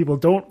society where people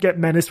don't get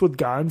menaced with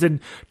guns and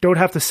don't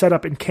have to set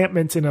up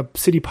encampments in a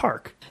city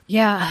park.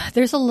 Yeah,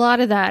 there's a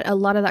lot of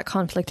that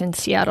conflict in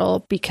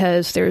Seattle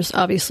because there's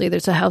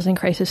a housing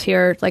crisis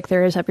here, like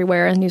there is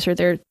everywhere, and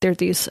they're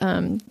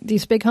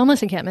these big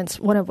homeless encampments.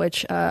 One of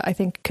which I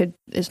think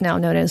is now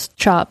known as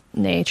CHOP,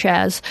 nay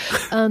Chaz,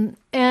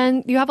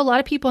 and you have a lot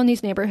of people in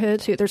these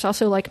neighborhoods who there's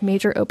also like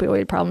major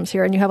opioid problems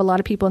here, and you have a lot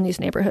of people in these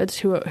neighborhoods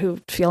who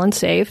feel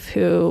unsafe,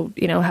 who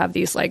have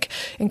these like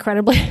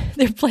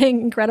they're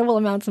paying incredible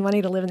amounts of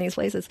money to live in these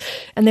places,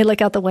 and they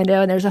look out the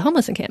window and there's a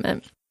homeless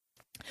encampment.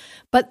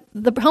 But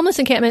the homeless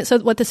encampment, so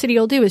what the city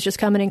will do is just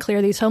come in and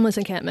clear these homeless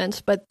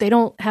encampments, but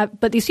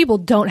these people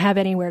don't have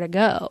anywhere to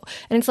go.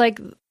 And it's like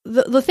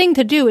the thing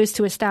to do is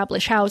to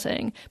establish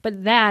housing,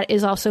 but that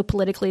is also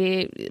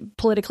politically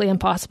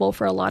impossible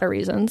for a lot of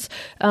reasons,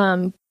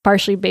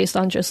 partially based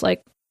on just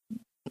like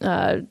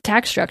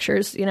tax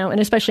structures, and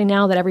especially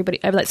now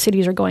that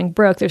cities are going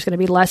broke, there's going to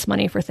be less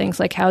money for things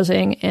like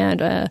housing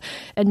and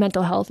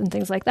mental health and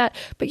things like that.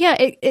 But yeah,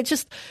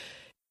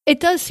 it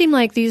does seem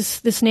like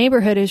this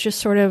neighborhood is just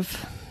sort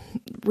of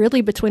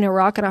really between a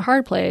rock and a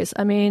hard place.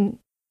 I mean,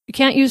 you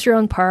can't use your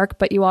own park,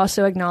 but you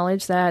also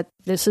acknowledge that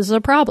this is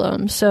a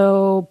problem.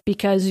 So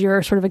because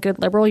you're sort of a good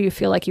liberal, you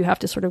feel like you have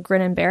to sort of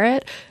grin and bear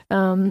it.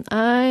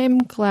 I'm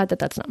glad that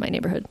that's not my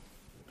neighborhood.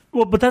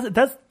 Well, but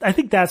that's I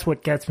think that's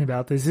what gets me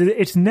about this.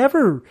 It's not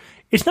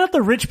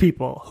the rich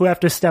people who have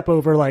to step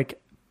over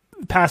like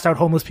passed out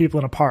homeless people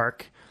in a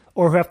park,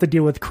 or who have to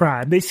deal with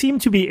crime. They seem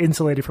to be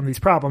insulated from these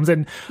problems.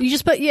 And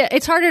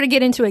it's harder to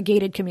get into a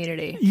gated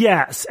community.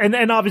 Yes.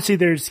 And obviously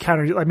there's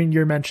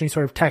you're mentioning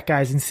sort of tech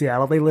guys in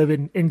Seattle. They live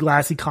in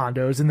glassy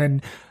condos. And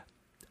then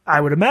I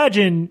would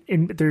imagine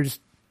there's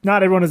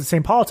not everyone has the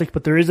same politics,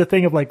 but there is a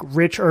thing of like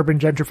rich urban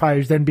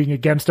gentrifiers then being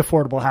against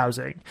affordable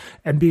housing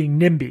and being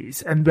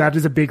NIMBYs. And that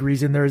is a big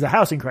reason there is a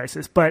housing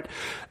crisis. But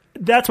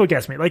that's what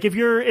gets me. Like if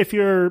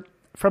you're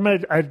from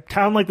a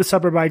town like the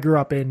suburb I grew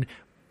up in,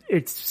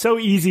 it's so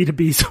easy to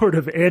be sort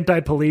of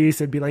anti-police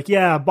and be like,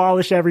 yeah,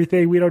 abolish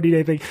everything. We don't need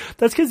anything.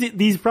 That's because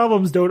these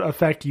problems don't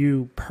affect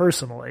you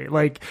personally.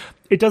 Like,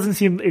 it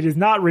is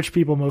not rich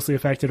people mostly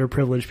affected or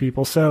privileged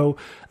people. So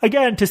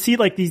again, to see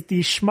like these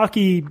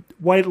schmucky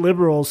white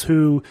liberals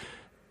who,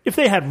 if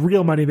they had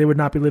real money, they would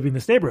not be living in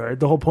this neighborhood.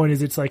 The whole point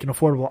is it's like an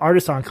affordable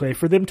artist enclave.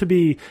 For them to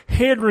be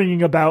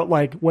hand-wringing about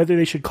like whether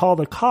they should call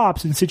the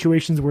cops in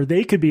situations where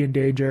they could be in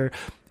danger,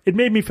 it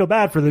made me feel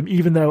bad for them,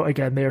 even though,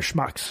 again, they are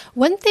schmucks.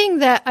 One thing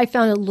that I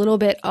found a little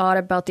bit odd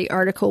about the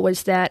article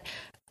was that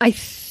I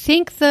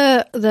think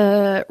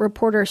the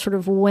reporter sort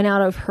of went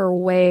out of her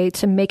way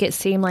to make it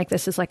seem like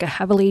this is like a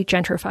heavily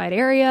gentrified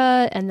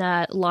area and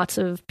that lots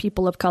of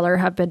people of color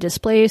have been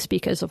displaced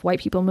because of white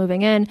people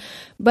moving in.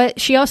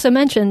 But she also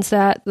mentions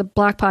that the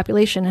black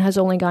population has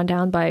only gone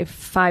down by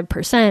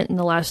 5% in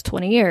the last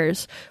 20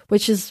 years,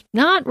 which is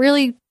not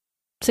really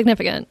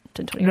significant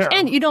in 20 years. No.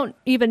 And you don't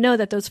even know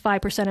that those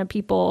 5% of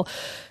people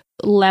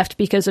left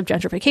because of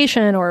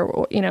gentrification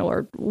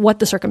or what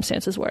the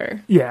circumstances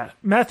were. Yeah.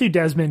 Matthew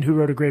Desmond, who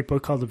wrote a great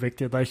book called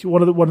Evicted, like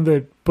one of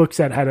the books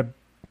that had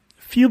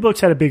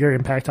a bigger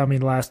impact on me in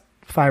the last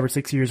 5 or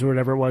 6 years or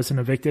whatever it was in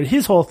Evicted.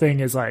 His whole thing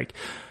is like,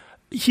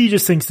 he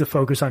just thinks the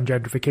focus on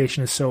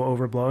gentrification is so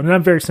overblown. And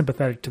I'm very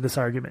sympathetic to this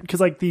argument because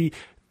like the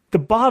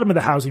bottom of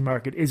the housing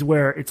market is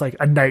where it's like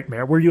a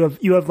nightmare, where you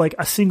have like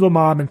a single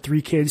mom and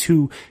 3 kids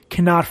who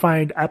cannot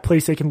find a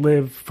place they can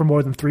live for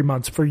more than 3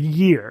 months for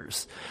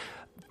years.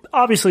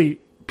 Obviously,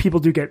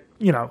 people do get,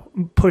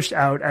 pushed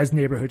out as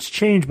neighborhoods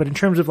change, but in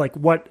terms of like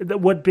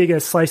what big a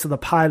slice of the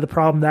pie the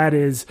problem that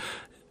is,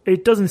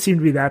 it doesn't seem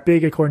to be that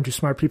big according to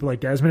smart people like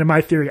Desmond. And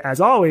my theory,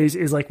 as always,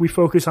 is like we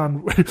focus on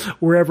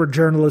wherever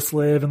journalists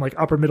live and like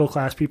upper middle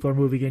class people are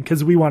moving in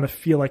because we want to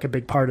feel like a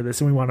big part of this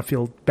and we want to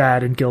feel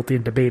bad and guilty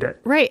and debate it.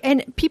 Right.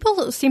 And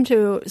people seem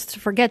to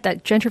forget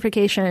that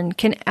gentrification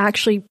can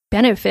actually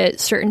benefit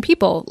certain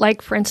people,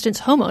 like, for instance,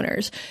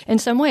 homeowners. In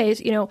some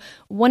ways,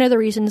 one of the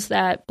reasons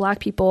that Black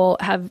people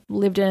have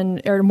lived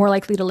in or are more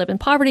likely to live in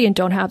poverty and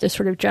don't have this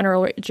sort of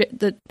generational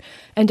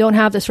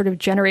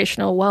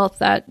wealth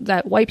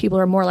that white people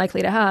are more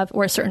likely to have,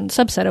 or a certain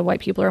subset of white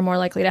people are more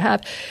likely to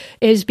have,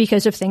 is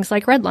because of things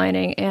like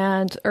redlining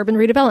and urban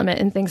redevelopment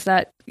and things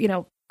that,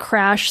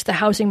 crash the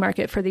housing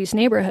market for these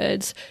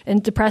neighborhoods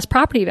and depress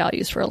property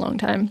values for a long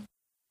time.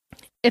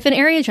 If an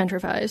area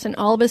gentrifies and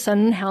all of a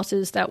sudden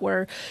houses that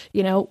were,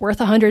 worth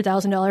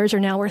 $100,000 are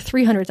now worth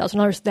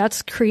 $300,000,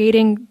 that's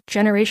creating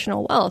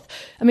generational wealth.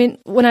 I mean,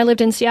 when I lived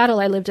in Seattle,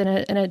 I lived in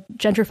a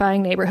gentrifying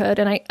neighborhood,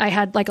 and I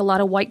had like a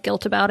lot of white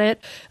guilt about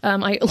it.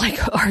 I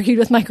argued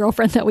with my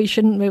girlfriend that we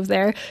shouldn't move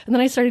there. And then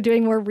I started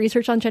doing more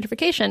research on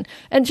gentrification.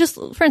 And just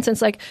for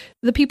instance, like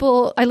the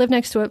people, I live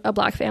next to a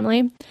Black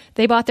family.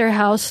 They bought their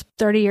house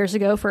 30 years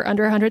ago for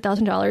under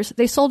 $100,000.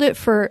 They sold it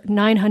for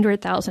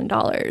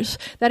 $900,000.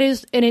 That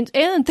is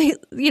and they,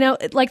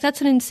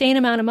 that's an insane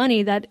amount of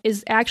money that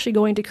is actually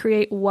going to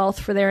create wealth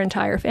for their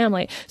entire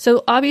family.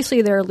 So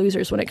obviously there are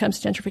losers when it comes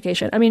to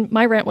gentrification. I mean,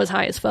 my rent was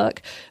high as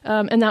fuck.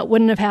 And that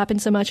wouldn't have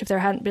happened so much if there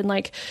hadn't been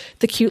like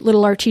the cute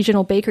little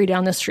artisanal bakery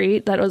down the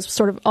street that was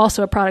sort of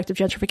also a product of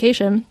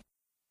gentrification.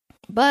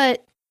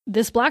 But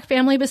this Black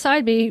family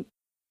beside me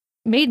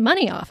made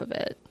money off of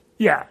it.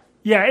 Yeah.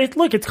 Yeah,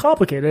 it's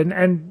complicated.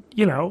 And,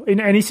 in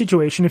any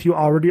situation, if you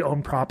already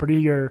own property,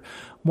 you're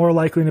more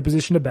likely in a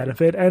position to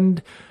benefit.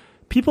 And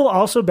people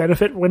also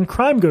benefit when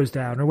crime goes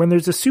down or when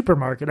there's a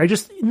supermarket.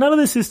 None of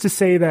this is to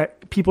say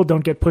that people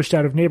don't get pushed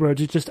out of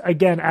neighborhoods. It's just,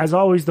 again, as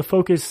always, the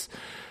focus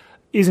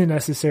isn't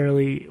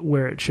necessarily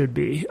where it should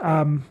be.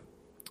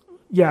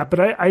 But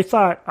I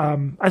thought,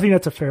 I think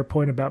that's a fair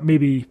point about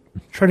maybe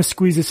trying to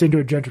squeeze this into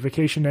a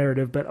gentrification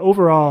narrative. But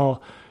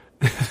overall,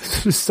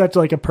 this is such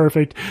like a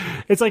perfect,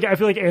 it's like, I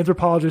feel like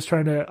anthropologists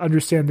trying to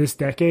understand this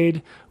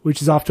decade,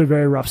 which is off to a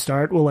very rough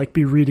start, will like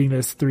be reading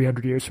this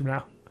 300 years from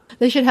now.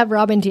 They should have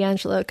Robin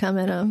DiAngelo come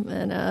in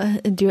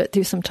and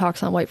do some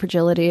talks on white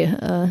fragility,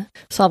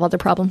 solve other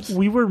problems.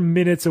 We were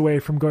minutes away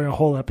from going a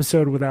whole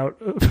episode without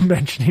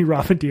mentioning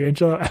Robin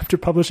DiAngelo after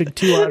publishing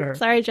 2 on her.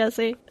 Sorry,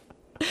 Jesse.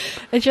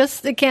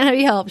 It can't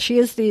be helped. She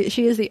is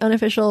the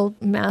unofficial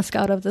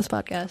mascot of this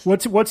podcast.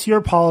 What's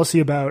your policy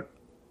about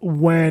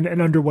when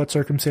and under what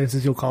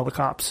circumstances you'll call the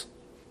cops?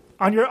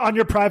 On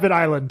your private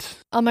island.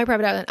 On my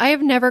private island. I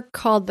have never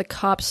called the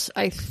cops,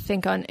 I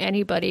think, on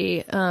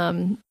anybody,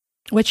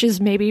 which is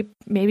maybe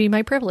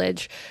my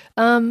privilege.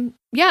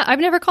 I've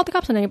never called the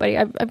cops on anybody.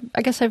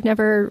 I guess I've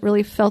never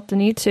really felt the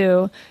need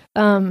to.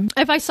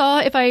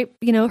 If I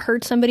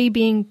heard somebody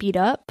being beat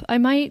up, I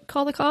might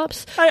call the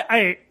cops.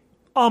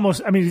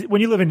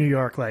 When you live in New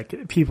York,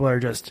 like people are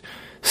just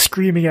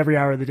screaming every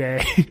hour of the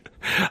day.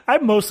 I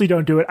mostly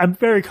don't do it. I'm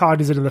very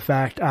cognizant of the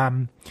fact.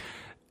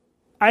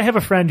 I have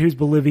a friend who's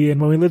Bolivian.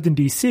 When we lived in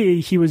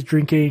DC, he was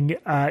drinking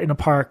in a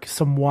park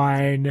some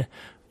wine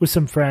with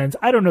some friends.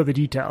 I don't know the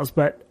details,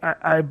 but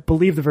I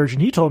believe the version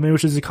he told me,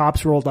 which is the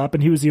cops rolled up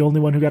and he was the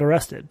only one who got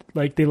arrested.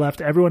 Like they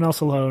left everyone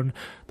else alone.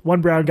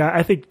 One brown guy,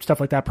 I think stuff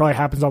like that probably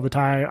happens all the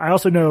time. I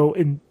also know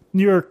in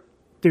New York,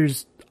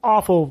 there's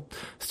awful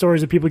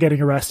stories of people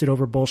getting arrested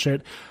over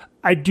bullshit.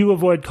 I do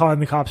avoid calling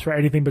the cops for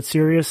anything but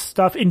serious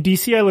stuff. In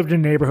DC, I lived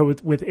in a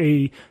neighborhood with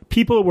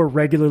people who were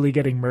regularly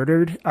getting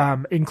murdered,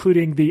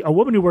 including a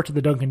woman who worked at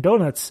the Dunkin'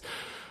 Donuts.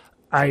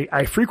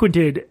 I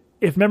frequented.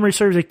 If memory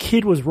serves, a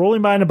kid was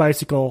rolling by on a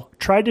bicycle,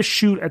 tried to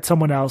shoot at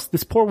someone else.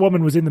 This poor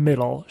woman was in the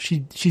middle.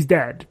 She's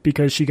dead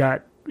because she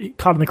got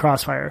caught in the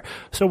crossfire.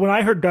 So when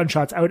I heard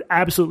gunshots, I would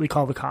absolutely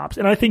call the cops.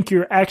 And I think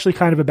you're actually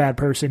kind of a bad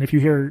person if you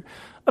hear,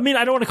 I mean,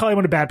 I don't want to call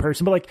anyone a bad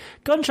person, but like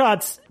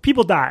gunshots,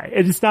 people die.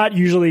 And it's not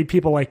usually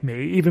people like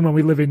me, even when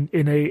we live in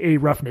a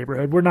rough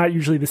neighborhood. We're not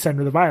usually the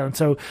center of the violence.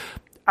 So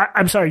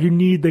I'm sorry, you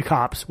need the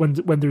cops when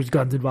there's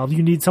guns involved.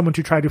 You need someone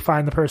to try to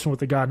find the person with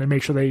the gun and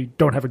make sure they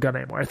don't have a gun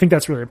anymore. I think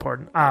that's really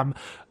important.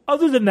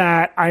 Other than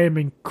that, I am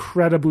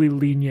incredibly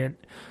lenient.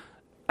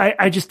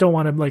 I just don't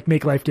want to like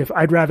make life difficult.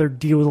 I'd rather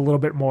deal with a little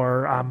bit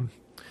more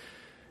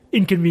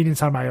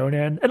inconvenience on my own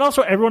end. And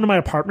also everyone in my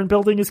apartment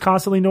building is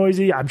constantly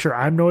noisy. I'm sure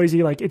I'm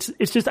noisy. Like it's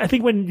just, I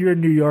think when you're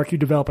in New York, you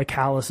develop a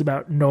callous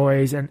about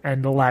noise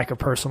and the lack of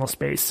personal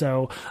space.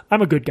 So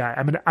I'm a good guy.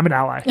 I'm an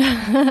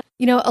ally.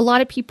 You know, a lot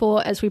of people,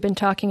 as we've been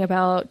talking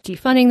about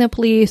defunding the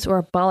police or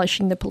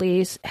abolishing the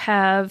police,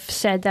 have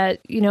said that,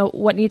 you know,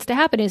 what needs to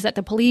happen is that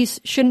the police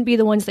shouldn't be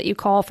the ones that you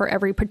call for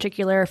every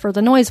particular, for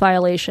the noise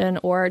violation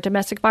or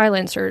domestic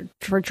violence or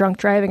for drunk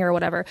driving or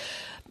whatever.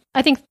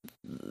 I think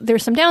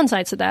there's some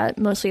downsides to that,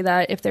 mostly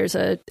that if there's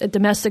a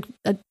domestic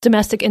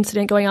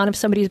incident going on, if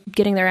somebody's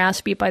getting their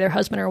ass beat by their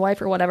husband or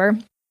wife or whatever,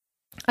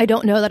 I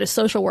don't know that a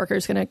social worker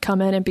is going to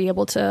come in and be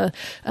able to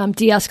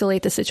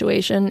de-escalate the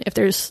situation.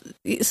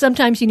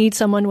 Sometimes you need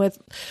someone with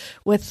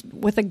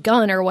a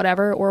gun or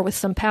whatever, or with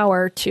some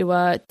power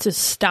to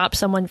stop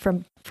someone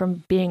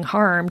from being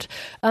harmed.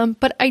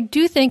 But I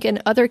do think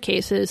in other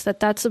cases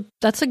that's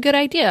a good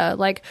idea.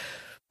 Like,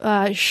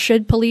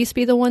 should police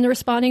be the one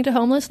responding to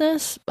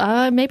homelessness?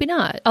 Maybe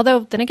not.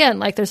 Although then again,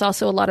 like there's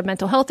also a lot of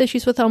mental health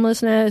issues with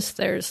homelessness.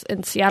 There's,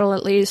 in Seattle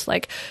at least,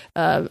 like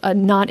a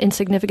not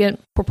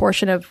insignificant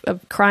proportion of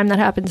crime that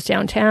happens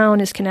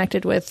downtown is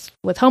connected with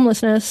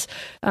homelessness.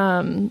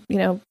 You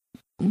know,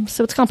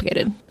 So it's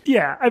complicated.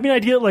 Yeah, I mean,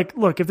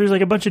 look, if there's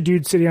like a bunch of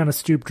dudes sitting on a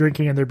stoop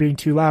drinking and they're being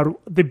too loud,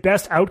 the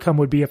best outcome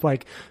would be if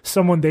like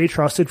someone they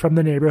trusted from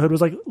the neighborhood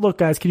was like, look,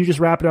 guys, can you just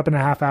wrap it up in a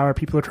half hour?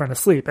 People are trying to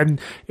sleep. And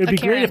it would be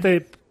Karen.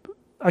 great if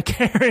a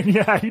Karen,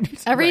 yeah.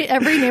 Every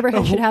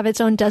neighborhood should have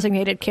its own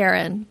designated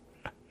Karen.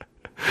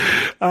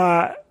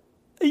 Yeah,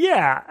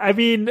 I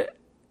mean,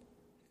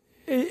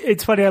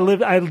 it's funny.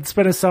 I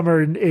spent a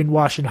summer in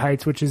Washington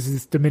Heights, which is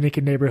this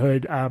Dominican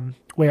neighborhood,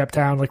 way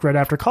uptown, like right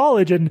after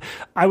college. And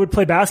I would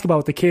play basketball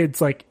with the kids,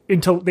 like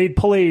until they'd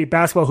pull a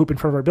basketball hoop in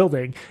front of our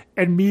building.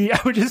 And I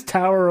would just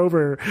tower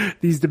over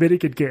these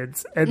Dominican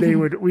kids and we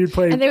would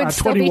play. And they would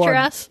still 21. beat your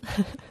ass?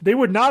 They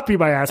would not beat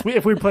my ass.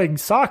 If we were playing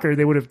soccer,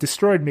 they would have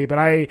destroyed me, but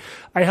I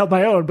held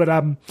my own.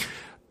 But,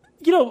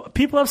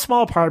 people have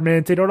small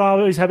apartments. They don't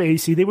always have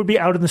AC. They would be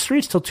out in the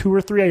streets till 2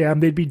 or 3 a.m.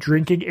 They'd be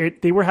drinking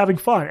it. They were having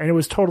fun, and it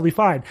was totally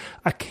fine.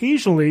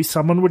 Occasionally,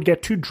 someone would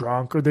get too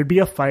drunk, or there'd be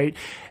a fight.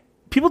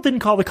 People didn't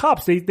call the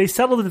cops. They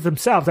settled it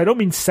themselves. I don't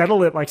mean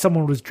settle it like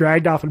someone was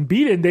dragged off and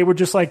beaten. They would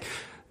just like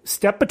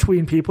step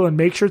between people and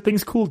make sure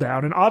things cool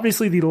down. And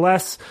obviously, the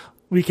less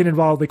we can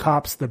involve the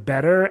cops, the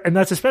better. And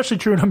that's especially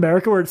true in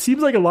America, where it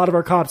seems like a lot of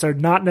our cops are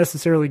not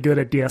necessarily good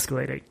at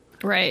de-escalating.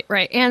 Right.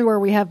 And where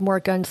we have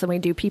more guns than we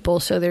do people,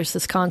 so there's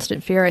this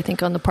constant fear, I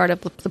think, on the part of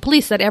the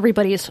police that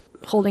everybody is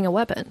holding a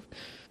weapon.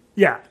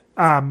 Yeah.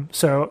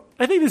 So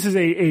I think this is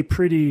a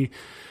pretty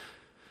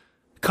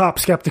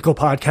cop-skeptical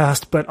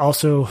podcast, but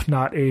also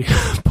not a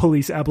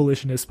police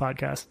abolitionist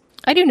podcast.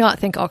 I do not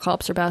think all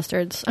cops are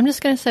bastards. I'm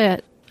just going to say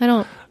it. I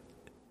don't.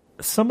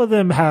 Some of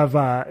them have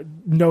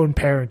known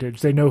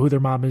parentage. They know who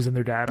their mom is and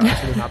their dad are,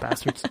 so they're not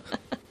bastards.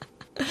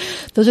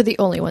 Those are the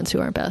only ones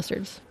who aren't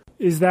bastards.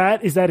 Is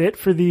that it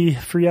for the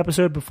free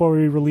episode before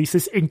we release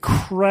this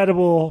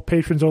incredible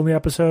patrons only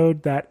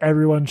episode that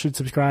everyone should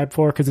subscribe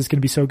for because it's going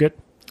to be so good?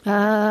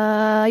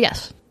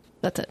 Yes,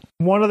 that's it.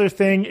 One other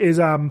thing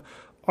is our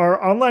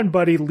online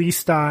buddy Lee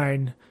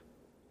Stein.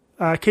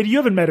 Katie, you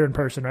haven't met her in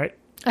person, right?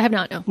 I have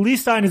not, no. Lee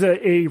Stein is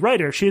a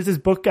writer. She has this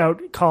book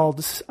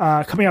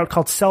coming out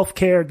called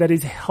Self-Care that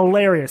is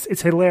hilarious.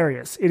 It's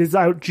hilarious. It is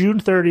out June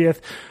 30th.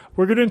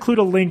 We're going to include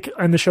a link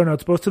in the show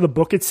notes, both to the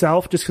book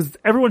itself, just because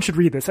everyone should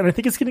read this. And I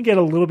think it's going to get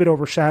a little bit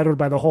overshadowed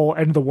by the whole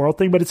end of the world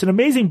thing, but it's an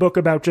amazing book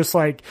about just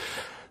like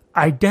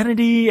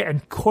identity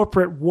and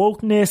corporate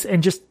wokeness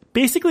and just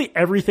basically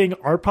everything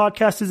our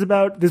podcast is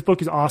about. This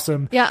book is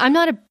awesome. Yeah, I'm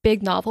not a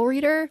big novel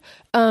reader.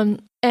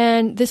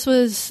 And this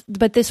was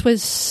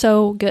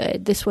so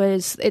good.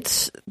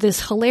 It's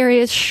this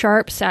hilarious,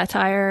 sharp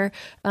satire,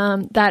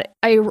 that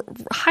I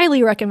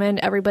highly recommend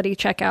everybody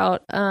check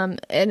out.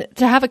 And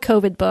to have a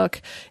COVID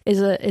book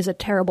is a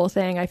terrible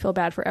thing. I feel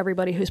bad for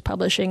everybody who's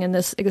publishing in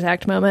this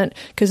exact moment,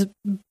 because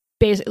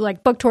basically,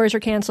 like, book tours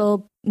are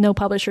canceled. No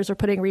publishers are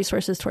putting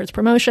resources towards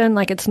promotion.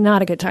 Like, it's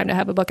not a good time to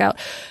have a book out,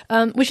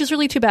 which is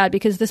really too bad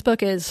because this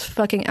book is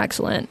fucking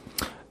excellent.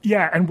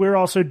 Yeah, and we're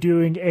also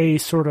doing a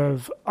sort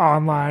of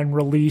online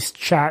release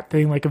chat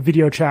thing, like a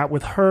video chat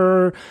with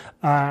her,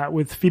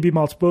 with Phoebe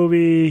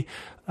Maltz-Bovey,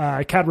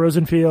 Kat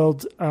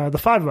Rosenfield, the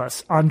five of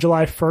us on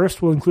July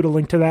 1st. We'll include a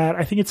link to that.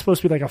 I think it's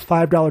supposed to be like a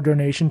 $5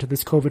 donation to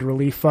this COVID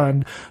relief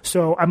fund.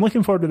 So I'm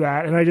looking forward to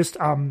that. And I just,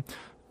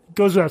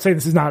 goes without saying,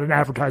 this is not an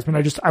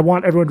advertisement. I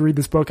want everyone to read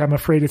this book. I'm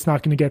afraid it's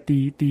not going to get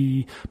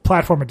the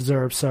platform it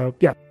deserves. So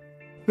yeah,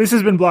 this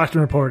has been Blocked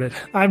and Reported.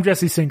 I'm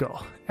Jesse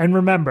Singal. And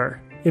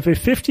remember, if a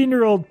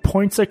 15-year-old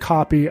points a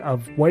copy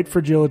of White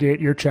Fragility at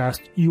your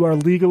chest, you are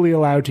legally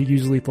allowed to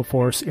use lethal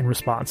force in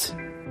response.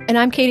 And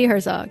I'm Katie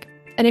Herzog.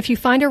 And if you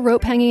find a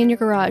rope hanging in your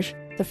garage,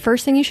 the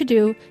first thing you should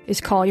do is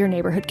call your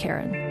neighborhood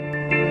Karen.